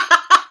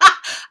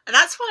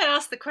 That's why I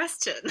asked the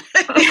question.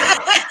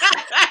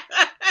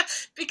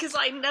 Because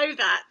I know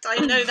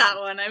that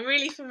one. I'm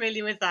really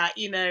familiar with that.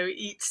 You know,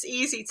 it's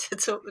easy to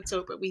talk the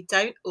talk, but we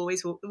don't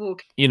always walk the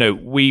walk. You know,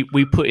 we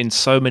put in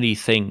so many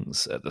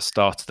things at the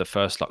start of the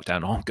first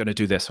lockdown. Oh, I'm going to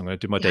do this. I'm going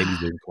to do my daily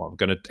Zoom call. I'm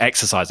going to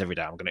exercise every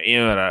day. I'm going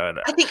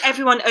to. I think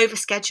everyone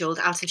overscheduled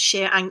out of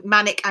sheer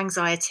manic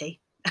anxiety.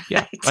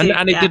 Yeah,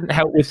 and it didn't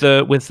help with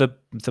the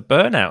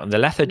burnout and the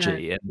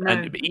lethargy.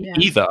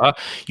 Either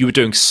you were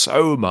doing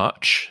so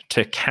much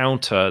to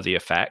counter the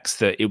effects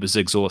that it was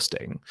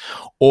exhausting,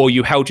 or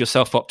you held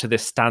yourself up to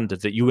this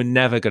standard that you were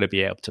never going to be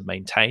able to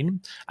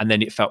maintain, and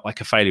then it felt like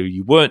a failure.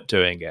 You weren't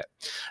doing it,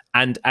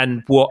 and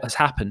what has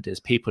happened is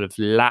people have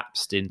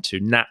lapsed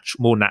into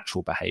more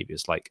natural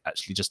behaviors, like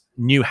actually just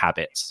new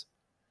habits.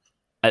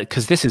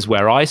 Because this is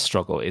where I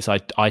struggle. Is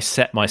I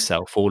set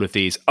myself all of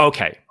these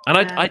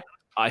and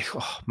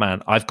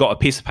I've got a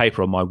piece of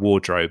paper on my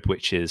wardrobe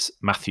which is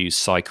Matthew's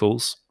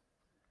cycles,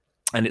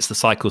 and it's the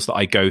cycles that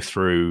I go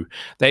through.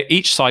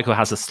 Each cycle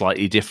has a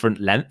slightly different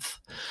length,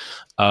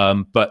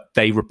 but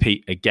they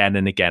repeat again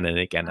and again and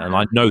again, and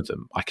I know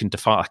them. I can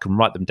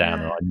write them down,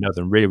 and I know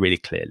them really, really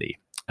clearly.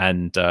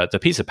 And the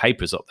piece of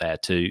paper is up there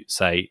to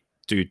say,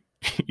 dude,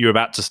 you're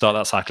about to start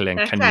that cycle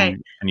again. Okay.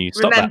 Can you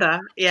stop Remember,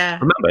 that? Yeah.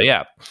 Remember,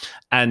 yeah.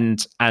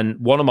 And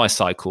one of my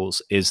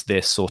cycles is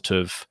this sort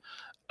of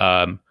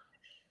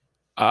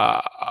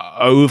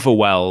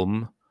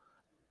overwhelm.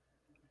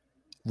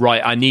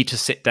 Right, I need to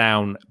sit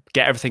down,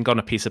 get everything on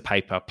a piece of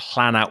paper,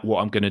 plan out what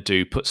I'm going to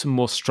do, put some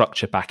more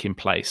structure back in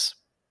place,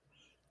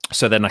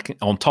 so then I can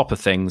on top of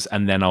things,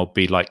 and then I'll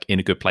be like in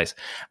a good place.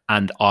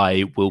 And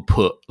I will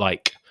put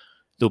like,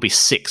 there'll be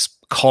 6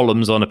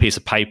 columns on a piece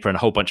of paper and a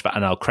whole bunch of,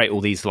 and I'll create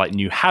all these like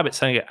new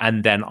habits,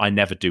 and then I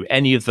never do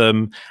any of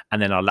them, and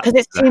then I'll because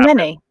it's too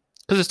many.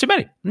 Because it's too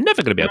many. I'm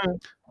never going to be able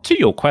to.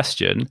 Your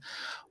question,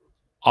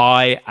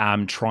 I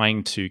am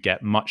trying to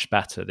get much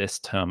better this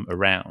term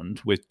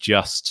around with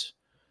just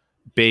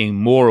being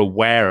more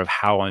aware of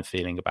how I'm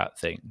feeling about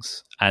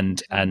things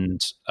and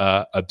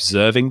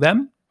observing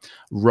them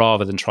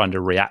rather than trying to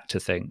react to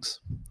things.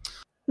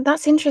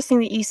 That's interesting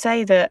that you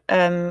say that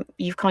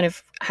you've kind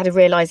of had a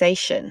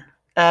realization,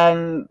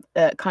 kind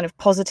of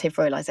positive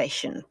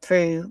realization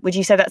through. Would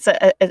you say that's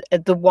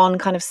the one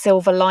kind of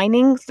silver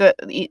lining that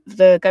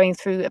the going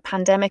through a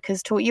pandemic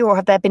has taught you, or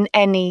have there been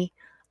any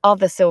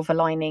other silver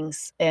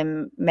linings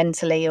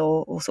mentally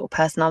or sort of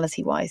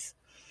personality wise?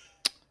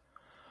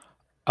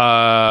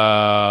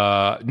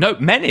 No,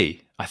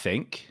 many, I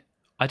think.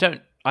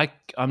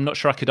 I'm not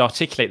sure I could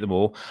articulate them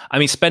all. I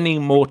mean,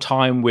 spending more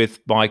time with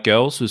my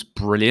girls was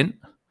brilliant,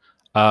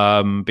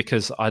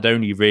 because I'd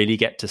only really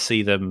get to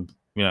see them,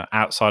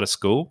 outside of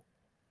school.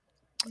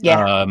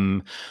 Yeah.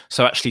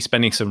 So actually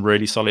spending some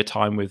really solid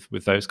time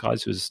with those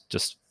guys was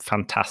just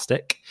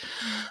fantastic.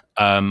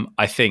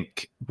 I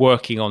think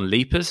working on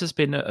Leapers has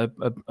been a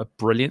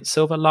brilliant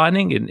silver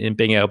lining in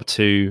being able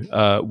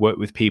to work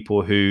with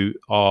people who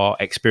are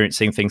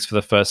experiencing things for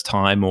the first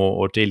time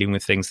or dealing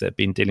with things that they've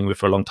been dealing with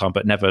for a long time,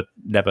 but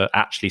never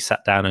actually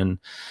sat down and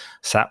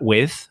sat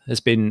with. It's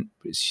been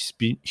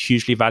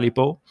hugely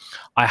valuable.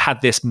 I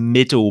had this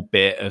middle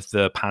bit of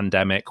the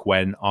pandemic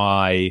when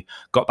I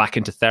got back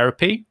into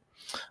therapy,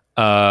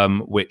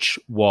 which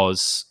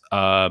was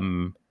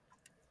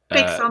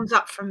big thumbs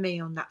up from me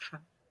on that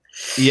front.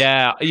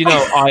 Yeah,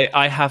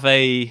 I have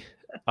a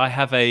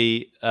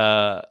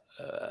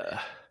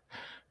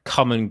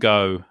come and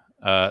go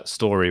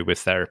story with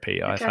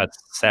therapy. Okay. I've had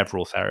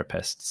several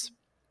therapists,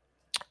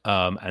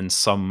 and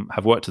some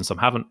have worked and some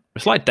haven't.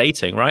 It's like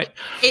dating, right?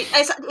 It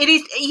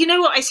is. You know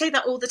what? I say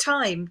that all the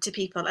time to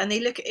people, and they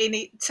look at it, and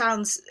it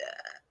sounds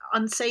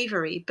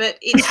unsavory, but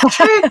it's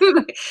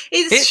true.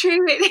 It's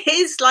true. It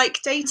is like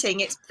dating.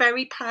 It's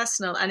very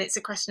personal, and it's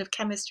a question of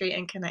chemistry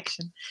and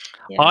connection.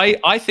 Yeah.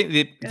 I think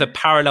the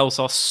parallels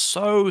are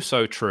so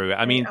true.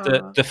 I mean,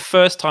 the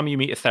first time you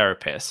meet a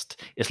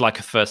therapist is like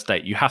a first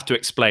date. You have to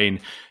explain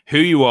who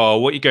you are,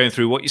 what you're going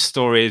through, what your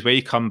story is, where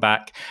you come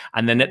back,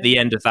 and then at the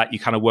end of that, you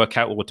kind of work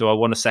out, well, do I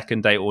want a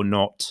second date or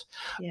not?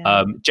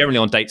 Yeah. Generally,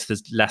 on dates,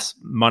 there's less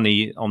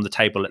money on the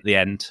table at the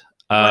end.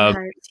 One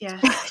hopes,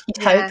 yes.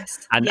 You'd hope.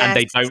 And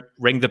they don't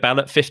ring the bell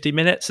at 50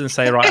 minutes and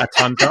say, right, our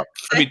time's up.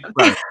 I mean,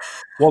 well,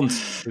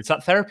 once, is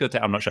that therapy?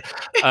 I'm not sure.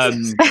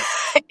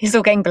 It's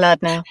all getting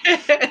blurred now.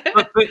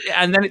 But,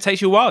 and then it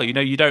takes you a while.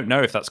 You don't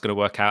know if that's going to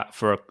work out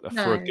for a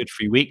good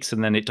few weeks,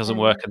 and then it doesn't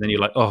work, and then you're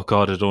like, oh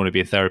God, I don't want to be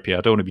in therapy.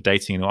 I don't want to be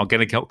dating anymore. I'm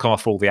going to come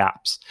off all the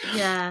apps.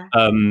 Yeah.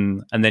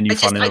 And then you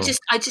find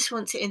I just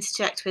want to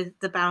interject with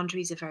the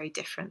boundaries are very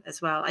different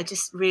as well. I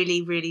just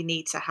really, really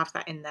need to have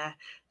that in there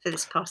for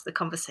this part of the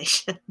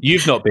conversation.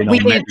 You've not been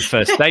on many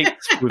first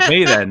dates with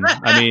me then.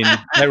 I mean,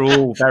 they're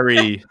all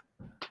very...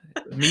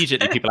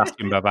 Immediately people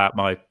asking me about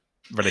my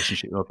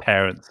relationship with my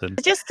parents,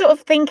 and just sort of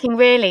thinking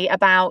really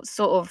about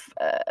sort of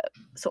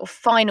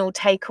final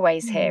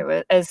takeaways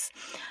here,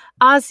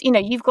 as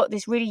you've got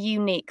this really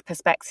unique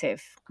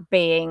perspective,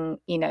 being,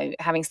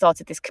 having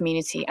started this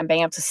community and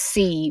being able to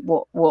see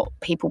what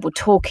people were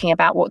talking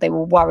about, what they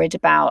were worried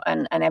about,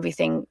 and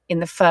everything in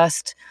the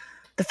first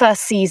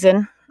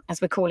season, as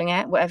we're calling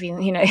it, whatever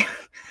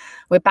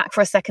we're back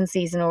for a second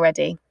season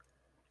already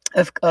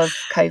of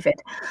COVID.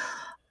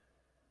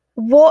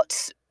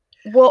 What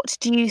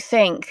do you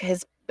think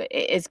has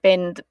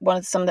been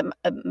some of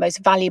the most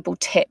valuable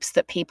tips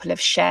that people have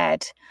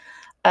shared,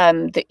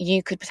 that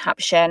you could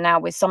perhaps share now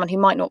with someone who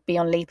might not be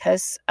on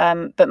LEAPers,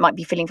 but might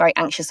be feeling very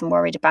anxious and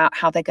worried about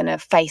how they're going to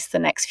face the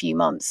next few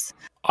months?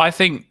 I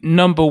think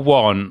number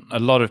one, a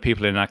lot of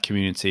people in our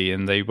community,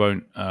 and they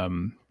won't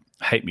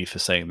hate me for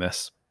saying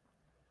this,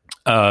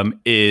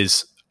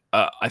 is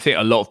I think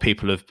a lot of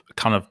people have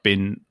kind of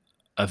been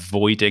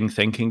avoiding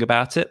thinking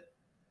about it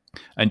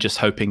and just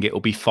hoping it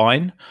will be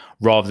fine,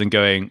 rather than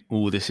going,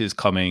 oh, this is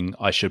coming,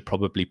 I should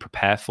probably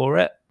prepare for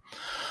it.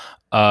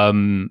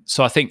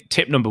 So I think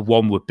tip number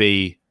one would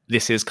be,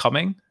 this is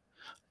coming.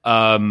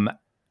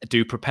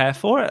 Do prepare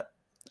for it.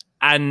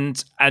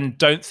 And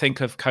don't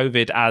think of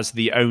COVID as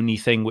the only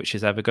thing which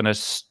is ever going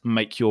to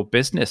make your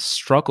business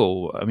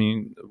struggle. I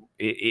mean,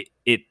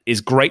 it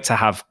is great to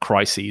have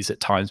crises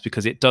at times,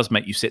 because it does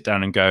make you sit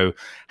down and go,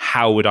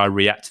 how would I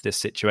react to this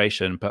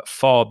situation? But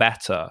far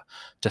better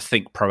to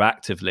think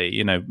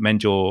proactively,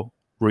 mend your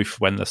roof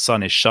when the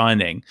sun is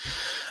shining,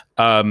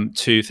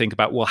 to think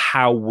about, well,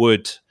 how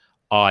would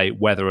I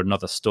weather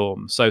another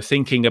storm? So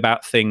thinking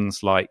about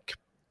things like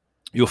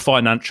your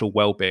financial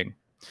well-being.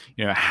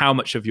 How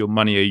much of your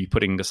money are you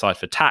putting aside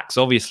for tax,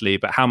 obviously,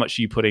 but how much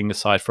are you putting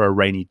aside for a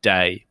rainy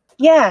day?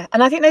 Yeah,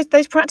 and I think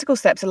those practical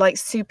steps are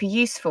super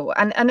useful.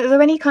 And are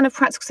there any kind of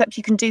practical steps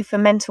you can do for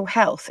mental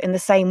health in the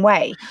same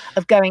way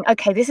of going,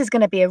 okay, this is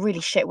going to be a really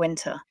shit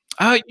winter?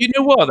 You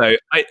know what, though?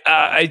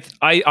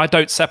 I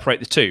don't separate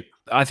the two.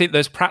 I think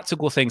those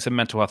practical things and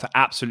mental health are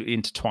absolutely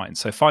intertwined.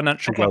 So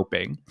financial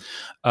well-being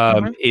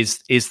is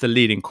the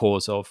leading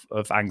cause of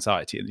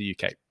anxiety in the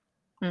UK.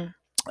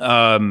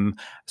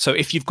 So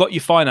if you've got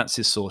your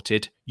finances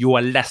sorted, you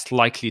are less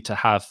likely to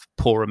have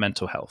poorer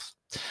mental health.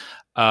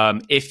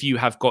 If you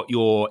have got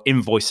your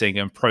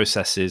invoicing and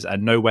processes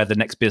and know where the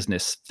next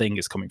business thing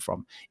is coming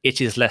from,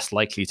 it is less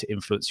likely to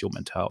influence your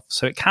mental health.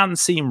 So it can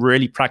seem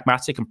really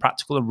pragmatic and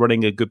practical in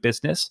running a good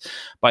business,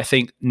 but I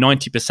think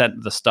 90%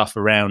 of the stuff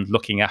around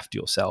looking after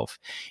yourself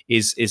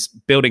is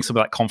building some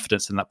of that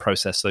confidence in that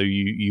process, so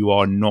you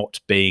are not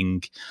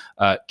being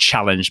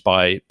challenged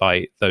by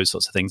those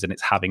sorts of things, and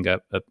it's having a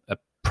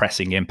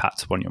pressing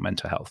impact upon your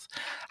mental health.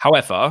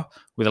 However,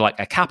 with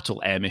a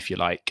capital M, if you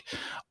like,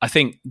 I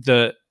think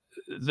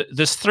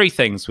there's three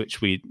things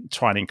which we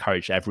try and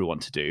encourage everyone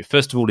to do.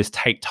 First of all is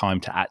take time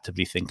to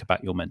actively think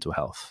about your mental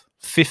health.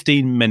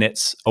 15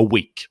 minutes a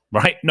week,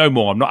 right? No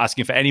more. I'm not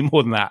asking for any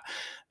more than that.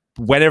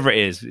 Whenever it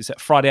is, it's a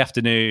Friday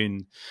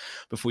afternoon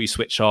before you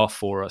switch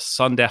off, or a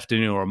Sunday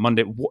afternoon, or a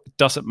Monday,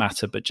 doesn't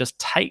matter, but just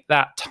take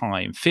that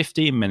time,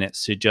 15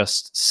 minutes, to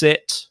just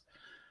sit,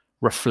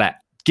 reflect.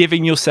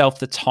 Giving yourself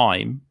the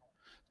time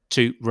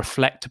to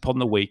reflect upon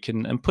the week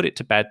and put it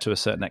to bed to a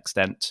certain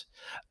extent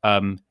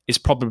is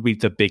probably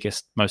the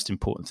biggest, most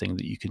important thing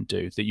that you can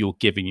do, that you're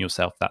giving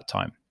yourself that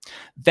time.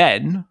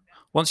 Then,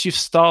 once you've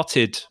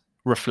started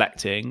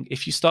reflecting,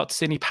 if you start to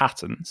see any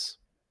patterns,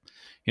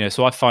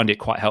 so I find it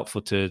quite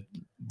helpful to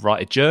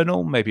write a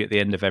journal, maybe at the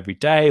end of every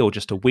day, or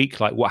just a week,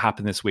 like what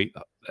happened this week,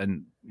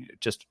 and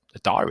just a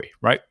diary,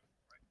 right?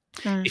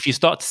 If you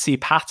start to see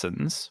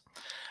patterns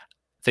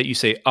that you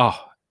say, oh,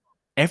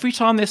 every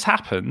time this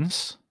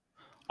happens,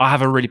 I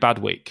have a really bad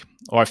week,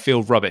 or I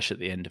feel rubbish at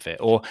the end of it,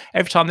 or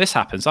every time this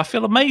happens, I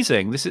feel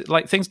amazing. This is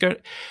like things go.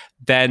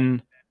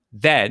 Then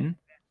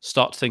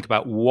start to think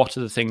about, what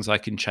are the things I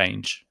can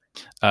change.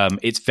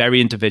 It's very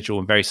individual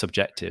and very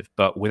subjective,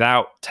 but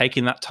without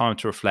taking that time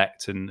to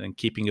reflect and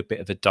keeping a bit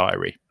of a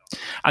diary.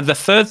 And the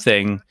third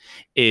thing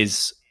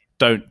is,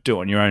 don't do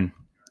it on your own.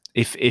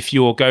 If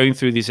you're going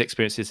through these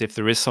experiences, if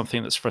there is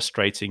something that's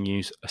frustrating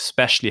you,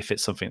 especially if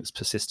it's something that's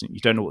persistent, you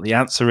don't know what the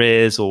answer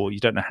is, or you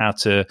don't know how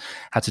to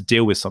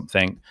deal with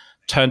something,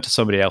 turn to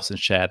somebody else and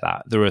share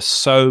that. There are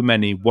so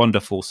many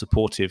wonderful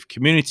supportive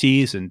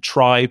communities and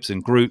tribes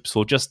and groups,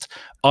 or just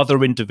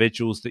other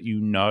individuals that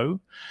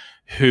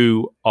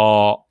who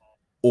are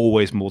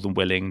always more than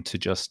willing to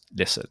just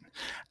listen.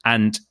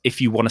 And if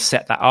you want to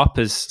set that up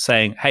as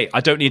saying, hey,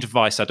 I don't need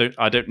advice, I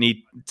don't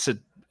need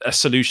a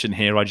solution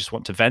here, I just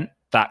want to vent,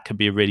 that can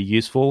be really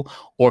useful.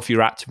 Or if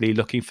you're actively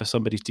looking for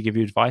somebody to give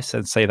you advice,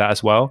 then say that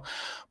as well.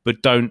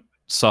 But don't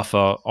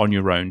suffer on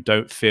your own.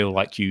 Don't feel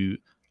like you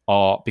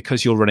are,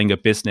 because you're running a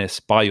business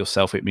by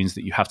yourself, it means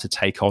that you have to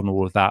take on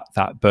all of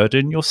that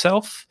burden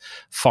yourself.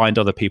 Find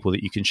other people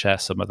that you can share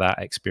some of that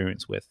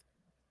experience with.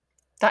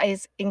 That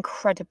is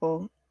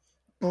incredible.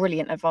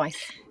 Brilliant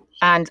advice.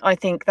 And I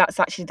think that's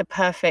actually the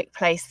perfect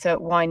place to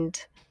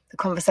wind the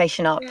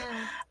conversation up.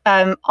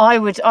 Yeah. I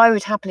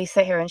would happily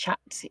sit here and chat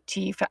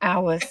to you for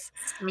hours.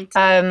 Me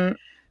too.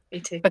 Me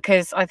too.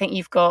 Because I think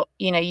you've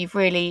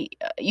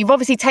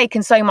obviously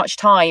taken so much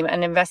time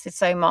and invested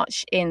so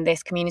much in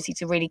this community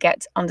to really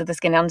get under the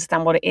skin and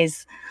understand what it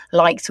is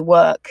like to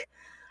work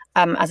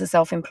as a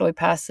self-employed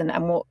person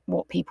and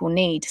what people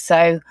need.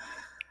 So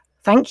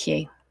thank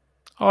you.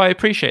 Oh, I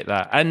appreciate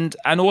that. And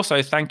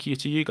also thank you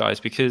to you guys,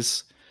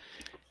 because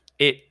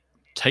it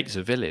takes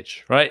a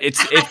village, right?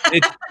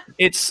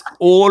 It's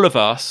all of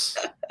us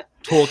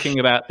talking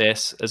about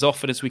this as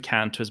often as we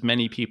can to as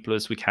many people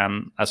as we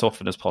can, as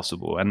often as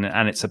possible. And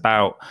it's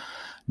about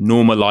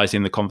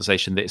normalizing the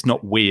conversation, that it's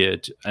not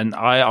weird. And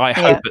I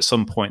hope at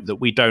some point that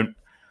we don't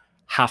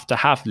have to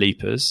have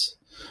leapers,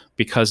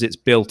 because it's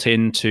built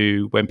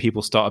into when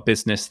people start a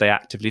business, they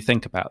actively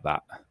think about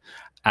that.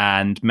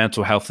 And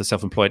mental health for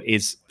self-employed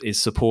is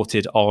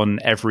supported on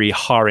every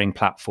hiring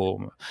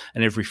platform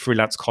and every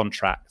freelance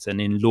contract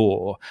and in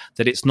law,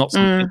 that it's not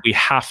something we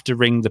have to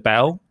ring the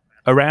bell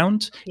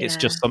around. Yeah. It's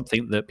just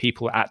something that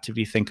people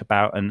actively think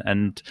about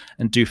and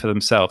do for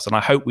themselves. And I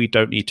hope we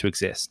don't need to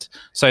exist.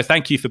 So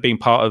thank you for being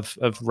part of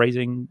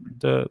raising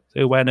the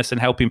awareness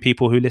and helping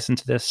people who listen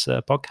to this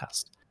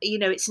podcast.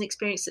 It's an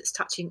experience that's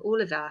touching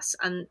all of us,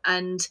 and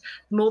the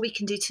more we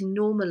can do to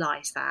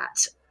normalize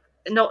that,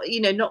 not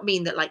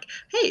mean that like,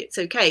 hey, it's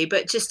okay,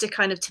 but just to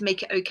kind of to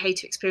make it okay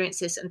to experience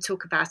this and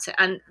talk about it,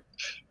 and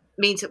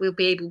means that we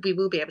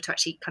will be able to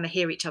actually kind of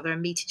hear each other and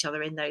meet each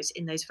other in those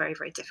very,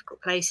 very difficult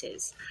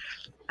places.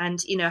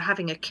 And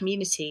having a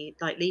community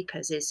like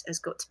Leapers has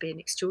got to be an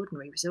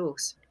extraordinary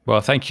resource.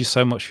 Well, thank you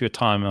so much for your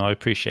time, and I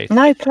appreciate it.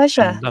 No,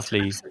 pleasure.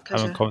 Lovely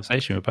having a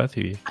conversation with both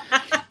of you.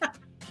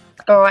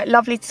 All right,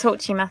 lovely to talk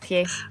to you,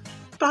 Matthew.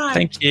 Bye.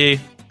 Thank you.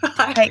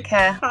 Bye. Take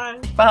care. Bye.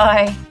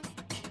 Bye.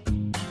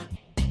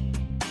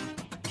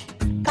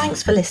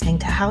 Thanks for listening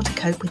to How to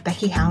Cope with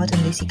Becky Howard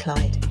and Lucy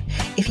Clyde.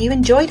 If you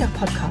enjoyed our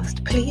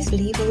podcast, please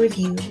leave a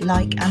review,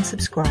 like and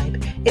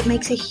subscribe. It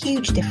makes a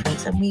huge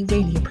difference and we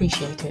really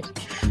appreciate it.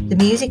 The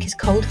music is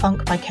Cold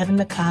Funk by Kevin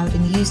MacLeod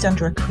and used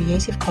under a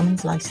Creative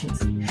Commons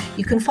license.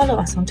 You can follow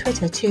us on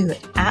Twitter too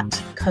at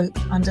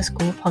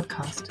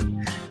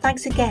 @cope_podcast.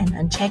 Thanks again,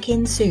 and check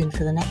in soon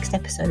for the next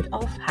episode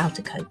of How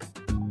to Cope.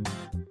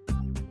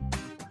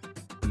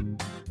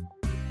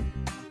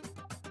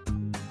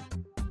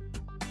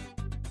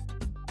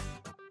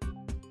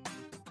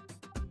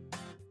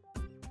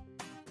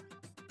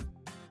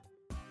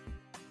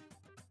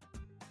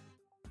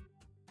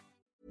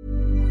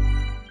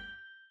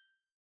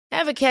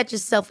 Ever catch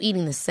yourself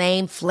eating the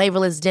same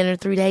flavorless dinner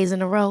 3 days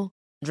in a row?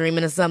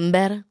 Dreaming of something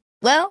better?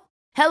 Well,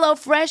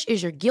 HelloFresh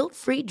is your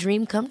guilt-free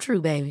dream come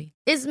true, baby.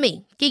 It's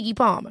me, Keke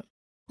Palmer.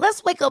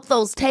 Let's wake up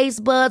those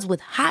taste buds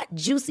with hot,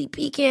 juicy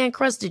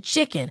pecan-crusted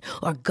chicken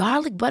or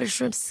garlic butter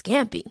shrimp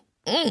scampi.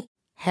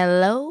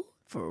 Hello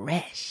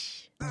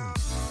Fresh.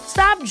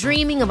 Stop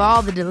dreaming of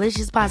all the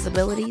delicious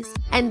possibilities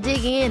and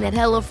dig in at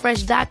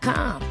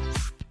HelloFresh.com.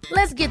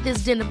 Let's get this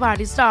dinner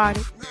party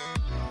started.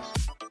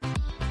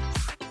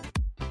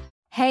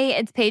 Hey,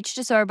 it's Paige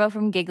DeSorbo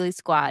from Giggly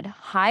Squad.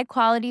 High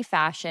quality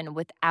fashion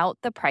without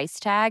the price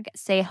tag.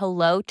 Say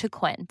hello to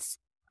Quince.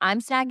 I'm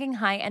snagging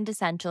high-end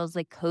essentials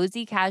like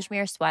cozy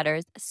cashmere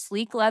sweaters,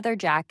 sleek leather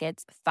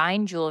jackets,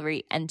 fine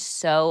jewelry, and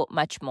so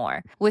much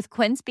more. With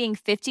Quince being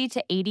 50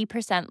 to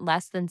 80%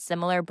 less than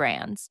similar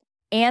brands.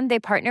 And they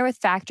partner with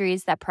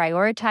factories that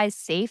prioritize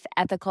safe,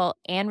 ethical,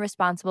 and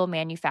responsible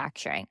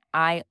manufacturing.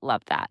 I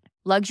love that.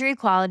 Luxury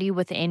quality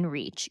within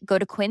reach. Go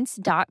to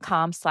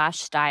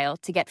quince.com/style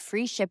to get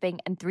free shipping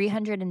and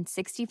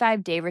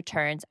 365-day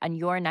returns on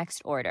your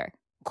next order.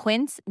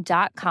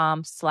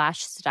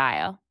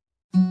 Quince.com/style.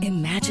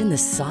 Imagine the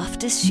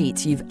softest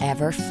sheets you've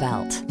ever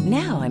felt.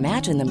 Now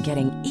imagine them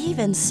getting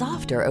even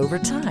softer over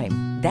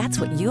time. That's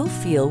what you'll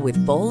feel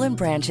with Boll &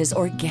 Branch's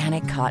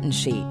organic cotton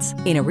sheets.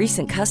 In a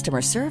recent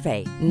customer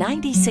survey,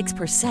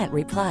 96%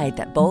 replied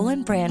that Boll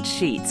 & Branch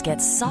sheets get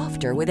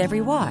softer with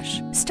every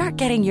wash. Start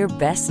getting your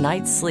best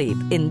night's sleep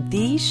in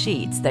these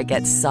sheets that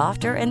get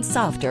softer and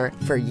softer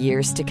for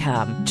years to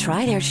come.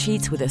 Try their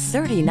sheets with a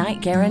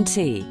 30-night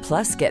guarantee.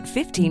 Plus, get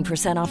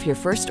 15% off your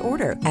first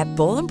order at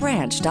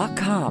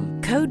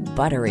bollandbranch.com. Code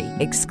BUTTERY.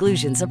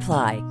 Exclusions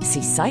apply.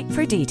 See site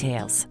for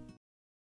details.